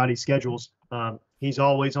coordinating everybody's schedules. He's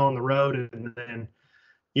always on the road, and then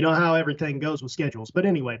you know how everything goes with schedules. But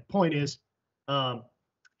anyway, point is,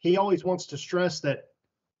 he always wants to stress that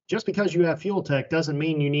just because you have Fuel Tech doesn't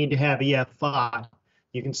mean you need to have EF5.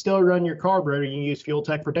 You can still run your carburetor. You can use Fuel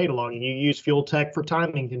Tech for data logging. You use Fuel Tech for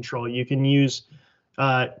timing control. You can use,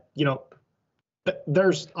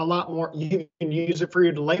 there's a lot more. You can use it for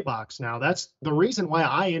your delay box now. That's the reason why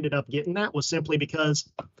I ended up getting that, was simply because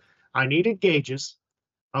I needed gauges.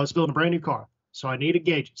 I was building a brand new car, so I needed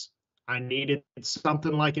gauges. I needed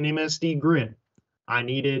something like an MSD grid. I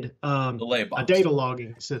needed Delay a box. data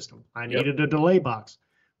logging system. I needed a delay box.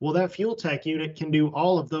 Well, that fuel tech unit can do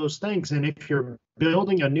all of those things. And if you're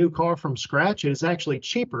building a new car from scratch, it is actually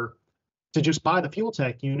cheaper to just buy the fuel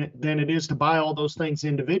tech unit than it is to buy all those things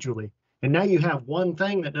individually. And now you have one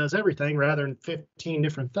thing that does everything rather than 15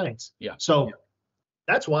 different things. Yeah. So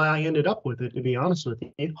that's why I ended up with it, to be honest with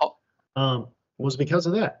you, was because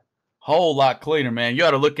of that. Whole lot cleaner, man. You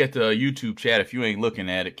ought to look at the YouTube chat if you ain't looking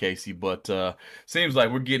at it, Casey. But seems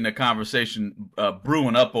like we're getting a conversation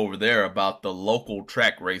brewing up over there about the local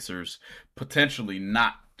track racers potentially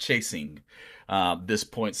not chasing this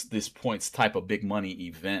points type of big money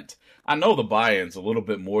event. I know the buy-in's a little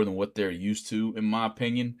bit more than what they're used to, in my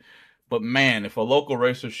opinion. But man, if a local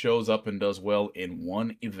racer shows up and does well in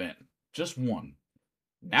one event, just one,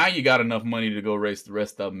 now you got enough money to go race the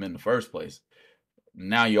rest of them in the first place.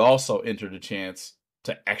 Now you also enter the chance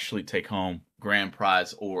to actually take home grand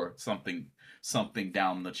prize or something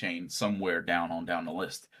down the chain, somewhere down the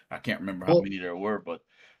list. I can't remember how many there were, but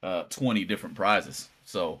 20 different prizes.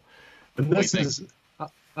 So this is,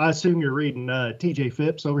 I assume you're reading TJ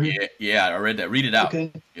Phipps over here. Yeah, I read that. Read it out.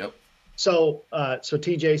 Okay. Yep. So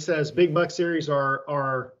TJ says big buck series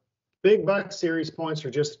are big buck series points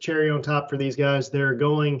are just a cherry on top for these guys. They're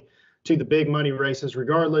going to the big money races.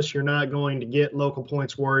 Regardless, you're not going to get local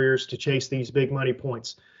points warriors to chase these big money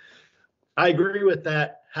points. I agree with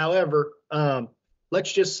that. However,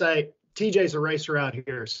 let's just say TJ's a racer out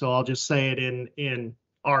here, so I'll just say it in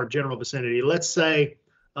our general vicinity. Let's say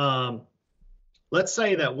that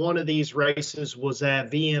one of these races was at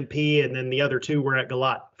VMP and then the other two were at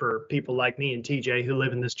Galat, for people like me and TJ who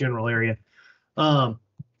live in this general area. Now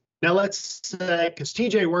let's say, because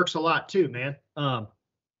TJ works a lot too, man.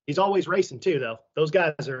 He's always racing too, though. Those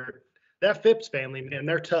guys that Phipps family, man,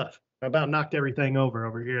 they're tough. I about knocked everything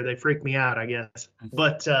over here. They freak me out, I guess.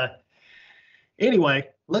 But anyway,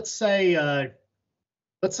 let's say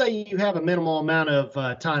you have a minimal amount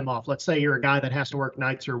of time off. Let's say you're a guy that has to work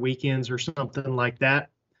nights or weekends or something like that.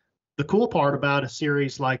 The cool part about a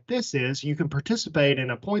series like this is you can participate in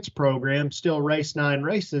a points program, still race 9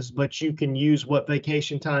 races, but you can use what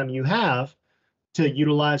vacation time you have to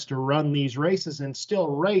utilize to run these races and still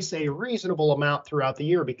race a reasonable amount throughout the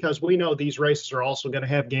year, because we know these races are also going to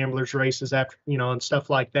have gamblers races after, and stuff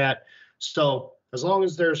like that. So as long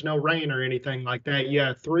as there's no rain or anything like that, you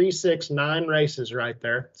have 3, 6, 9 races right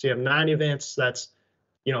there. So you have 9 events. That's,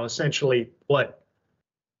 essentially what,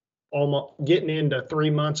 almost getting into 3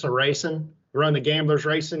 months of racing. You run the gamblers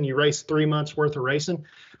racing, you race 3 months worth of racing.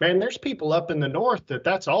 Man, there's people up in the north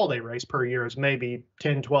that's all they race per year is maybe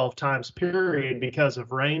 10, 12 times period because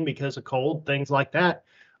of rain, because of cold, things like that.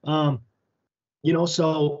 So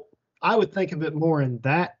I would think of it more in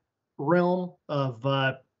that realm of,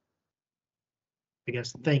 I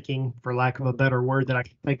guess, thinking, for lack of a better word that I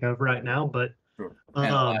can think of right now. But sure.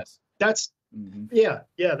 That's that's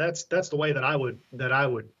the way that I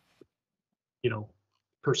would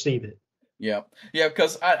perceive it. Yeah,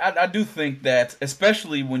 because I do think that,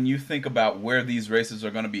 especially when you think about where these races are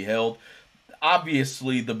going to be held,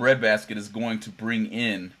 obviously the breadbasket is going to bring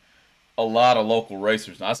in a lot of local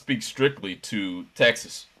racers. Now, I speak strictly to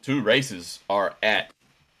Texas. 2 races are at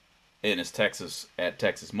Texas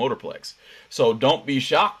Motorplex. So don't be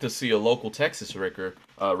shocked to see a local Texas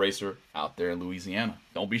racer out there in Louisiana.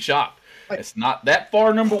 Don't be shocked. It's not that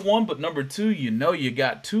far, number 1, but number 2, you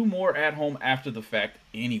got 2 more at home after the fact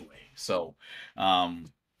anyway. So,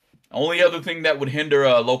 only other thing that would hinder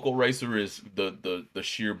a local racer is the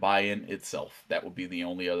sheer buy-in itself. That would be the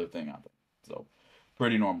only other thing out there. So,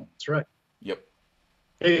 pretty normal. That's right. Yep.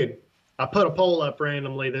 Dude, I put a poll up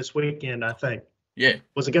randomly this weekend, I think. Yeah.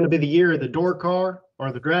 Was it going to be the year of the door car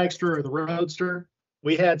or the dragster or the roadster?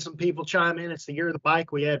 We had some people chime in. It's the year of the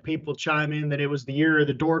bike. We had people chime in that it was the year of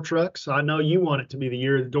the door trucks. I know you want it to be the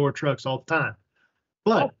year of the door trucks all the time.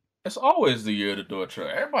 But it's always the year of the door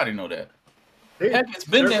truck. Everybody know that. Dude, heck, it's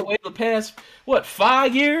been that way the past,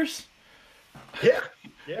 5 years? Yeah.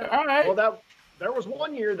 All right. Well, there was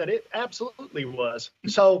one year that it absolutely was.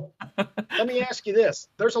 So let me ask you this.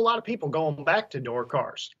 There's a lot of people going back to door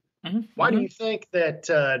cars. Mm-hmm. Why do you think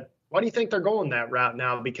that, why do you think they're going that route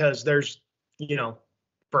now? Because there's,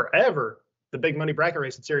 forever, the big money bracket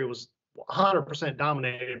racing series was 100%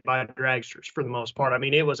 dominated by dragsters for the most part. I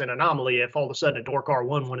mean, it was an anomaly if all of a sudden a door car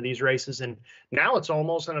won one of these races, and now it's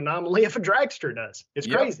almost an anomaly if a dragster does. It's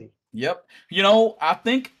crazy. Yep. I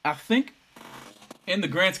think in the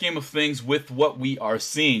grand scheme of things, with what we are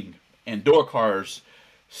seeing, and door cars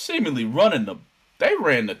seemingly they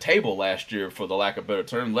ran the table last year, for the lack of a better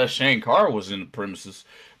term, unless Shane Carr was in the premises.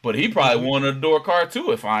 But he probably wanted a door car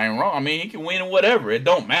too, if I ain't wrong. I mean, he can win in whatever. It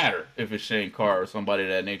don't matter if it's Shane Carr or somebody of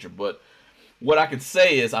that nature. But what I can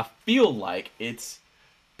say is I feel like it's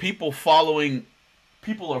people are following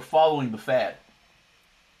the fad.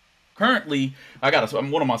 Currently,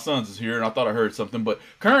 one of my sons is here, and I thought I heard something, but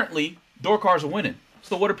currently, door cars are winning.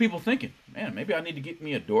 So what are people thinking? Man, maybe I need to get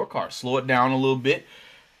me a door car. Slow it down a little bit.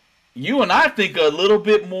 You and I think a little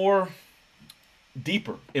bit more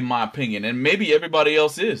deeper, in my opinion, and maybe everybody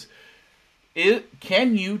else is.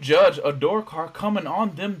 Can you judge a door car coming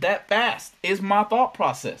on them that fast? Is my thought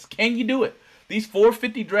process. Can you do it? These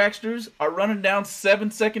 450 dragsters are running down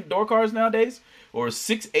 7-second door cars nowadays, or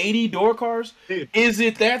 680 door cars. Dude. Is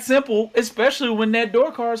it that simple? Especially when that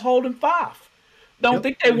door car is holding 5. Don't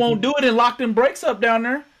think they won't do it and lock them brakes up down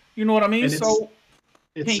there. You know what I mean? It's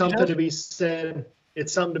something to be said.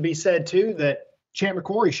 It's something to be said too that Champ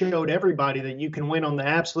McCrory showed everybody that you can win on the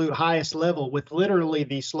absolute highest level with literally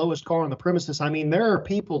the slowest car on the premises. I mean, there are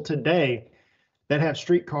people today that have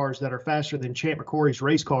street cars that are faster than Champ McCrory's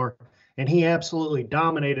race car, and he absolutely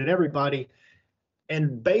dominated everybody.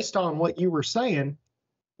 And based on what you were saying,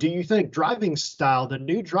 do you think the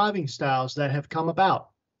new driving styles that have come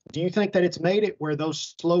about, do you think that it's made it where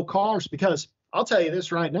those slow cars, because I'll tell you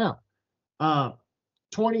this right now,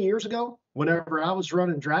 20 years ago, whenever I was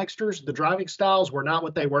running dragsters, the driving styles were not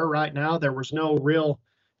what they were right now. There was no real,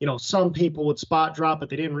 some people would spot drop, but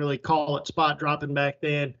they didn't really call it spot dropping back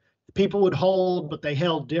then. People would hold, but they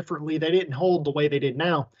held differently. They didn't hold the way they did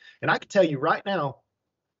now. And I can tell you right now,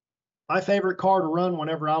 my favorite car to run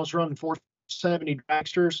whenever I was running 470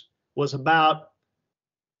 dragsters was about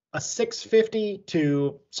a 650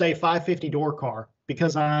 to say 550 door car,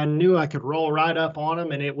 because I knew I could roll right up on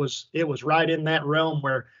them, and it was right in that realm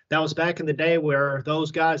where that was back in the day where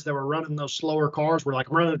those guys that were running those slower cars were like,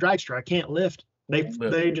 I'm running a dragster, I can't lift.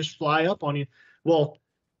 They just fly up on you. Well,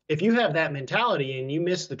 if you have that mentality and you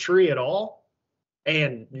miss the tree at all,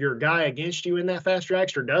 and your guy against you in that fast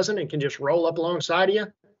dragster doesn't and can just roll up alongside of you,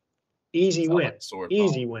 easy win.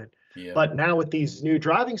 Easy win. Yeah. But now with these new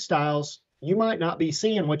driving styles, you might not be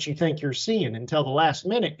seeing what you think you're seeing until the last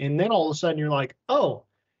minute. And then all of a sudden you're like, oh,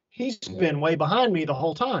 he's been way behind me the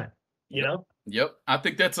whole time, you know? Yep. I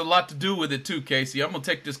think that's a lot to do with it too, Casey. I'm going to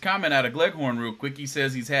take this comment out of Gleghorn real quick. He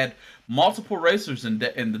says he's had multiple racers in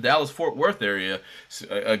the Dallas-Fort Worth area.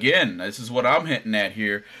 Again, this is what I'm hinting at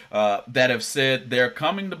here, that have said they're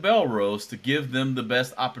coming to Belrose to give them the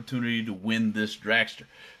best opportunity to win this dragster.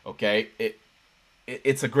 Okay?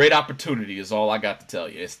 It's a great opportunity is all I got to tell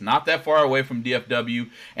you. It's not that far away from DFW.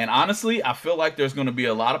 And honestly, I feel like there's going to be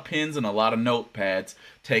a lot of pens and a lot of notepads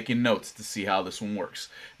taking notes to see how this one works.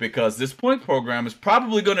 Because this point program is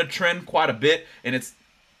probably going to trend quite a bit. And it's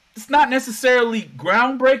not necessarily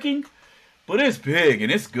groundbreaking, but it's big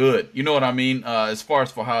and it's good. You know what I mean? As far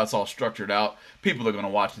as for how it's all structured out, people are going to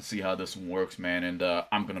watch and see how this one works, man. And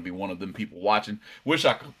I'm going to be one of them people watching. Wish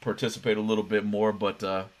I could participate a little bit more,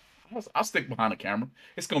 but I'll stick behind the camera.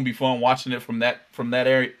 It's gonna be fun watching it from that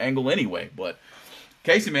angle anyway. But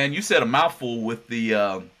Casey, man, you said a mouthful with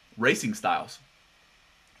the racing styles,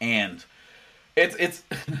 and it's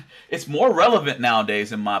it's more relevant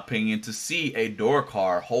nowadays, in my opinion, to see a door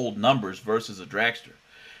car hold numbers versus a dragster.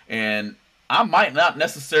 And I might not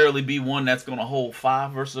necessarily be one that's gonna hold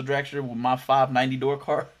 5 versus a dragster with my 590 door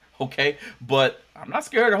car. Okay, but I'm not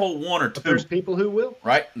scared to hold 1 or 2. There's people who will.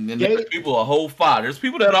 Right? And then there's people that hold 5. There's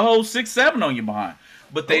people that hold 6, 7 on you behind.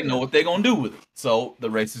 But they know what they're going to do with it. So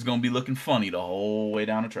the race is going to be looking funny the whole way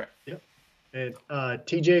down the track. Yep. And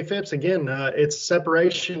TJ Phipps, again, it's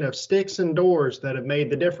separation of sticks and doors that have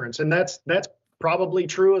made the difference. And that's probably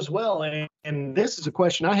true as well. And this is a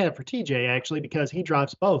question I have for TJ, actually, because he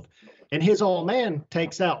drives both. And his old man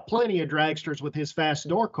takes out plenty of dragsters with his fast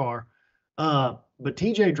door car. But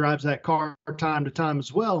TJ drives that car time to time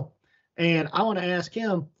as well. And I want to ask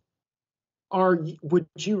him, would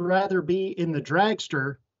you rather be in the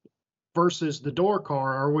dragster versus the door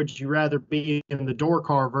car, or would you rather be in the door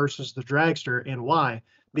car versus the dragster, and why?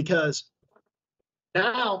 Because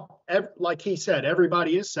now, like he said,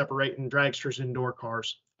 everybody is separating dragsters and door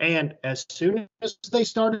cars. And as soon as they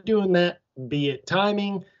started doing that, be it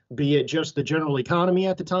timing, be it just the general economy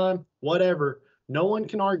at the time, whatever, no one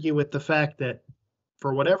can argue with the fact that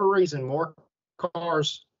for whatever reason, more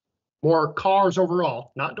cars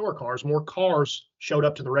overall, not door cars, more cars showed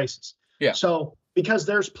up to the races. Yeah. So because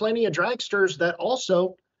there's plenty of dragsters that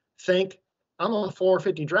also think, I'm a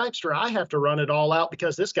 450 dragster, I have to run it all out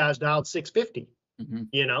because this guy's dialed 650,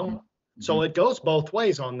 you know? So it goes both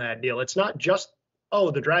ways on that deal. It's not just,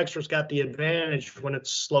 oh, the dragster's got the advantage when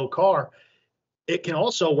it's a slow car. It can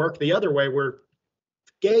also work the other way where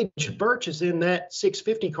Gage Birch is in that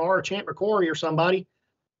 650 car, or Champ McCory or somebody,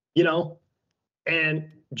 and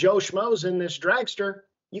Joe Schmo's in this dragster.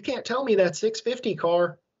 You can't tell me that 650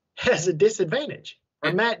 car has a disadvantage.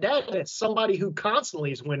 Or Matt Dadda, somebody who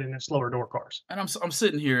constantly is winning in slower door cars. And I'm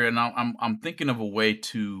sitting here and I'm thinking of a way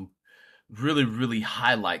to really, really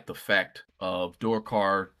highlight the fact of door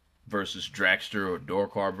car versus dragster, or door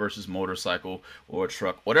car versus motorcycle or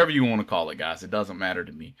truck, whatever you want to call it, guys. It doesn't matter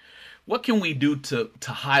to me. What can we do to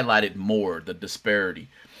highlight it more, the disparity?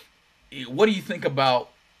 What do you think about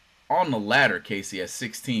on the ladder, Casey, at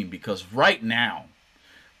 16? Because right now,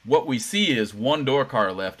 what we see is one door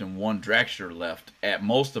car left and one dragster left at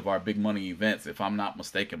most of our big money events, if I'm not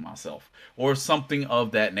mistaken myself, or something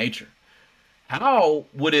of that nature. How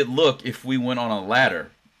would it look if we went on a ladder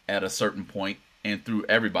at a certain point and threw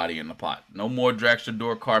everybody in the pot? No more dragster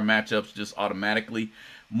door car matchups just automatically.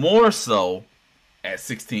 More so at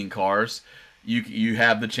 16 cars, you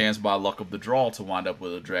have the chance by luck of the draw to wind up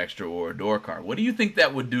with a dragster or a door car. What do you think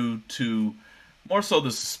that would do to more so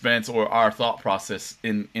the suspense or our thought process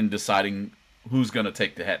in deciding who's going to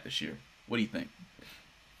take the hat this year? What do you think?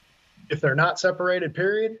 If they're not separated,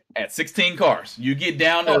 period? At 16 cars. You get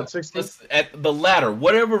down to at the ladder.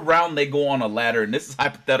 Whatever round they go on a ladder, and this is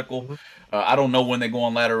hypothetical. Mm-hmm. I don't know when they go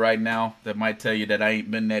on ladder right now. That might tell you that I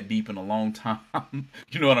ain't been that deep in a long time.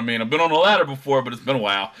 You know what I mean? I've been on a ladder before, but it's been a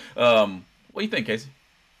while. What do you think, Casey?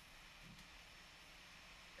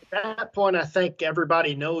 At that point, I think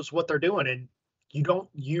everybody knows what they're doing, and you don't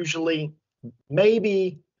usually,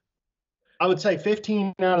 maybe, I would say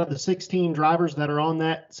 15 out of the 16 drivers that are on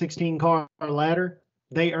that 16 car ladder,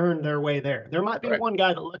 they earned their way there. There might be one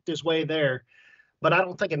guy that looked his way there, but I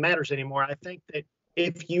don't think it matters anymore. I think that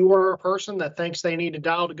if you are a person that thinks they need a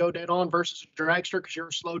dial to go dead on versus a dragster because you're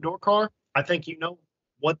a slow door car, I think you know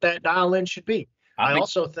what that dial in should be. I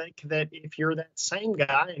also think that if you're that same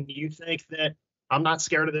guy and you think that I'm not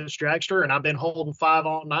scared of this dragster and I've been holding 5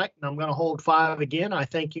 all night and I'm going to hold 5 again, I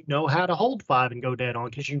think you know how to hold 5 and go dead on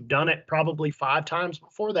because you've done it probably 5 times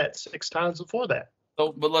before that, 6 times before that.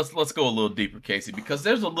 So, but let's go a little deeper, Casey, because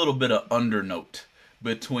there's a little bit of undernote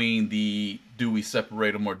between the do we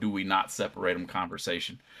separate them or do we not separate them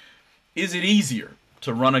conversation. Is it easier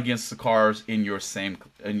to run against the cars in your same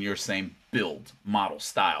build, model,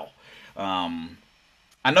 style?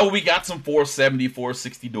 I know we got some 470,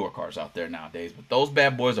 460 door cars out there nowadays, but those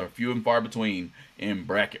bad boys are few and far between in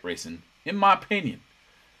bracket racing, in my opinion.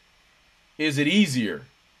 Is it easier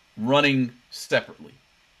running separately?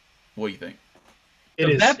 What do you think? It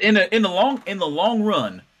is. That in the long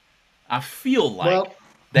run, I feel like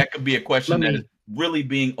that could be a question that is really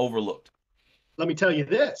being overlooked. Let me tell you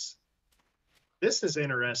this. This is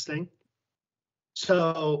interesting.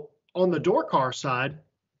 So on the door car side,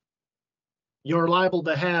 you're liable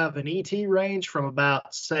to have an ET range from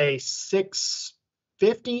about, say,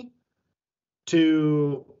 650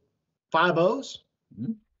 to 5 O's.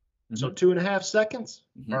 Mm-hmm. So 2.5 seconds,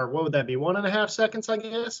 or what would that be? 1.5 seconds, I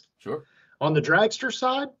guess. Sure. On the dragster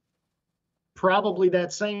side, probably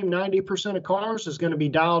that same 90% of cars is going to be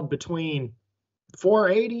dialed between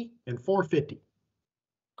 480 and 450.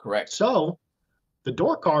 Correct. So the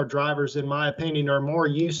door car drivers, in my opinion, are more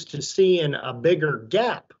used to seeing a bigger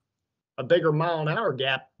gap, a bigger mile-an-hour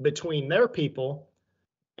gap between their people,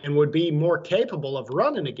 and would be more capable of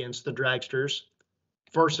running against the dragsters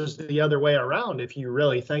versus the other way around, if you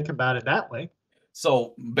really think about it that way.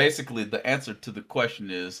 So basically, the answer to the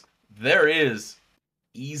question is there is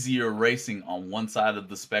easier racing on one side of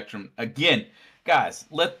the spectrum. Again, guys,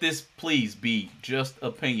 let this please be just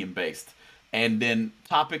opinion-based, and then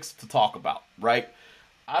topics to talk about, right?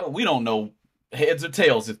 We don't know heads or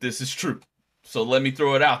tails if this is true. So let me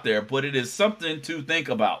throw it out there, but it is something to think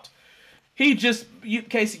about. Casey,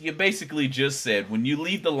 you basically just said when you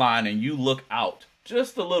leave the line and you look out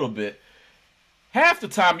just a little bit, half the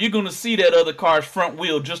time you're going to see that other car's front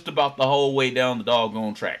wheel just about the whole way down the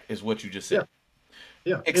doggone track, is what you just said.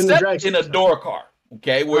 Yeah. Except in a door car,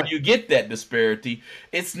 okay, where you get that disparity.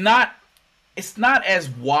 It's not as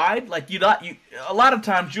wide. Like a lot of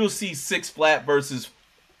times you'll see 6 flat versus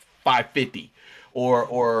 550.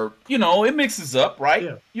 Or it mixes up, right?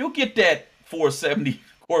 Yeah. You'll get that 470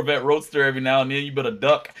 Corvette Roadster every now and then. You better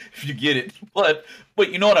duck if you get it. But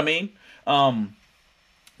you know what I mean?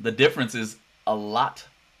 The difference is a lot.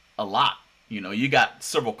 You got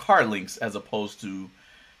several car links as opposed to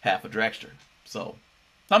half a dragster. So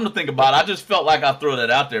something to think about. I just felt like I'd throw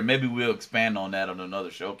that out there. Maybe we'll expand on that on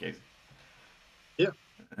another showcase. Yeah.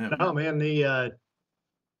 No, man,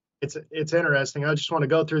 It's interesting. I just want to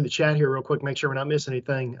go through the chat here real quick, make sure we're not missing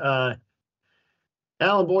anything. Alan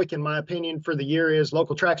Boyk, in my opinion, for the year is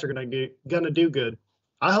local tracks are gonna do good.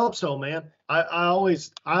 I hope so, man. I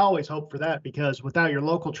always hope for that, because without your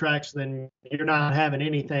local tracks, then you're not having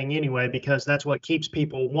anything anyway, because that's what keeps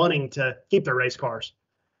people wanting to keep their race cars.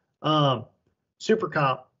 Super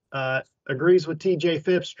Comp agrees with TJ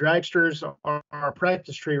Phipps. Dragsters are a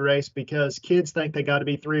practice tree race because kids think they got to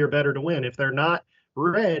be 3 or better to win. If they're not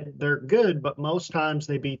red, they're good, but most times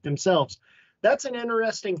they beat themselves. That's an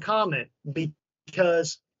interesting comment,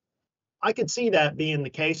 because I could see that being the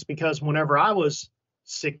case, because whenever I was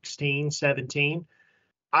 16, 17,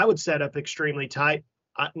 I would set up extremely tight.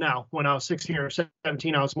 Now, when I was 16 or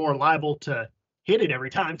 17, I was more liable to hit it every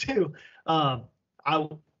time too. My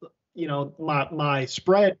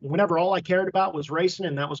spread, whenever all I cared about was racing,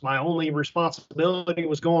 and that was my only responsibility,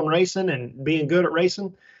 was going racing and being good at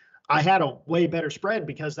racing, I had a way better spread,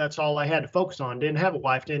 because that's all I had to focus on. Didn't have a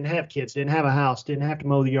wife, didn't have kids, didn't have a house, didn't have to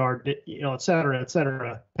mow the yard, et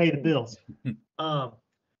cetera, pay the bills.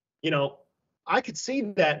 I could see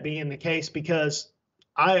that being the case, because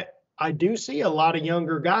I do see a lot of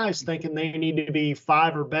younger guys thinking they need to be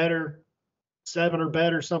 5 or better, 7 or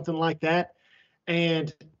better, something like that.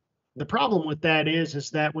 And the problem with that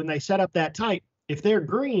is that when they set up that tight, if they're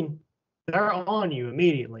green, they're on you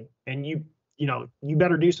immediately. And you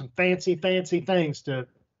better do some fancy things to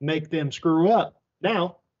make them screw up.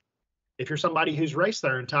 Now, if you're somebody who's raced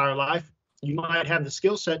their entire life, you might have the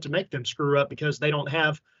skill set to make them screw up, because they don't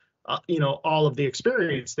have, all of the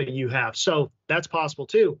experience that you have. So that's possible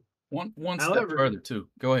too. One step further too.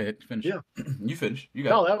 Go ahead, finish. Yeah, you finish. You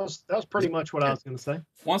got. No, that was pretty much what I was going to say.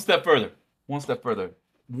 One step further.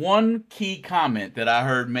 One key comment that I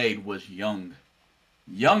heard made was young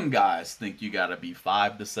guys think you got to be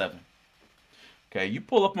 5 to 7. Okay, you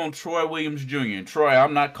pull up on Troy Williams Jr. And Troy,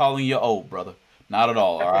 I'm not calling you old, brother. Not at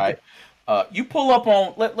all, all right? You pull up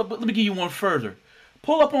on, let me give you one further.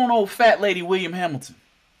 Pull up on old fat lady William Hamilton,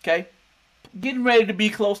 okay? Getting ready to be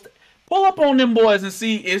close. Pull up on them boys and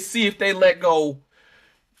see if they let go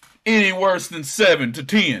any worse than 7 to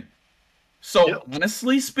 10. So,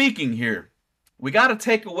 honestly speaking here, we got to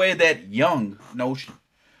take away that young notion.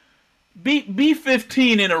 Be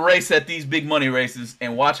 15 in a race at these big money races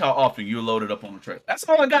and watch how often you're loaded up on the track. That's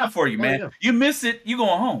all I got for you, man. Yeah. You miss it, you're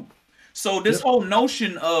going home. So this whole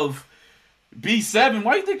notion of B7,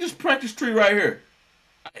 why do you think this practice tree right here?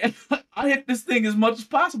 I hit this thing as much as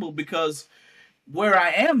possible, because where I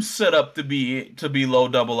am set up to be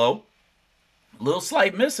low 00, a little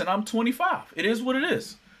slight miss, and I'm 25. It is what it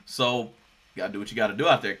is. So you got to do what you got to do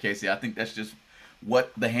out there, Casey. I think that's just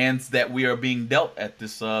what the hands that we are being dealt at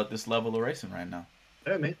this level of racing right now.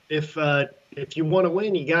 Yeah, man. If you want to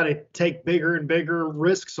win, you got to take bigger and bigger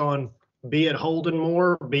risks on, be it holding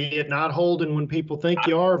more, be it not holding when people think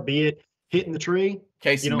you are, be it hitting the tree.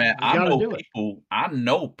 Casey, man, I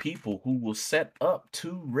know people who will set up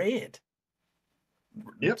 2 red.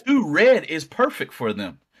 Yep. 2 red is perfect for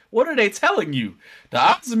them. What are they telling you? The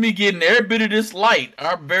odds of me getting every bit of this light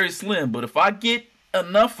are very slim, but if I get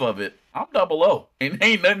enough of it, I'm 00, and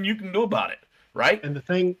ain't nothing you can do about it, right? And the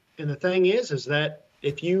thing is that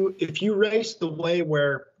if you race the way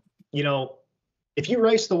where,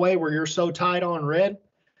 you're so tight on red,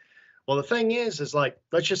 well, the thing is like,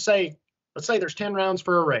 let's say there's 10 rounds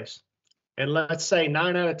for a race, and let's say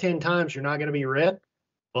 9 out of 10 times you're not going to be red.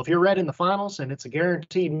 Well, if you're red in the finals and it's a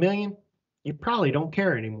guaranteed million, you probably don't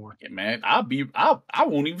care anymore. Yeah, man, I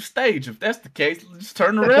won't even stage if that's the case. Just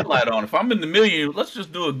turn the red light on. If I'm in the million, let's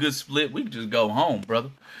just do a good split. We can just go home, brother.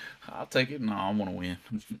 I'll take it. No, I want to win.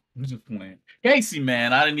 I'm just playing. Casey,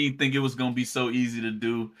 man, I didn't even think it was going to be so easy to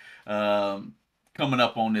do. Coming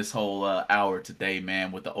up on this whole hour today,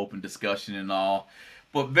 man, with the open discussion and all.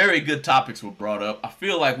 But very good topics were brought up. I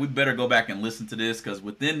feel like we better go back and listen to this, because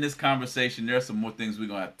within this conversation, there are some more things we're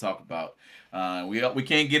going to have to talk about. We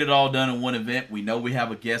can't get it all done in one event. We know we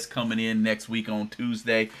have a guest coming in next week on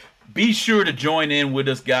Tuesday. Be sure to join in with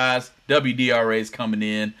us, guys. WDRA is coming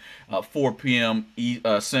in 4 p.m.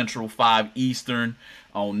 Central, 5 Eastern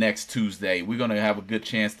on next Tuesday. We're going to have a good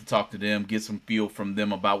chance to talk to them, get some feel from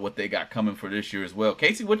them about what they got coming for this year as well.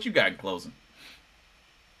 Casey, what you got in closing?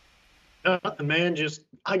 Nothing, man. Just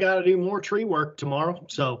I got to do more tree work tomorrow,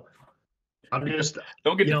 so I'm just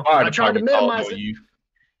don't get I tried to minimize it.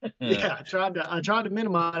 Yeah, I tried to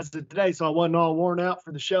minimize it today, so I wasn't all worn out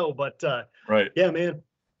for the show. But right, yeah, man.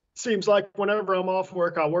 Seems like whenever I'm off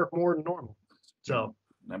work, I work more than normal. So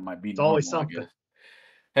that might be it's always something.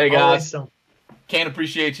 Hey guys, can't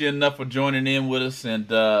appreciate you enough for joining in with us and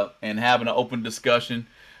having an open discussion.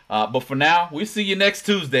 But for now, we see you next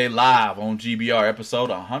Tuesday live on GBR episode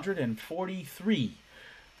 143.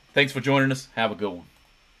 Thanks for joining us. Have a good one.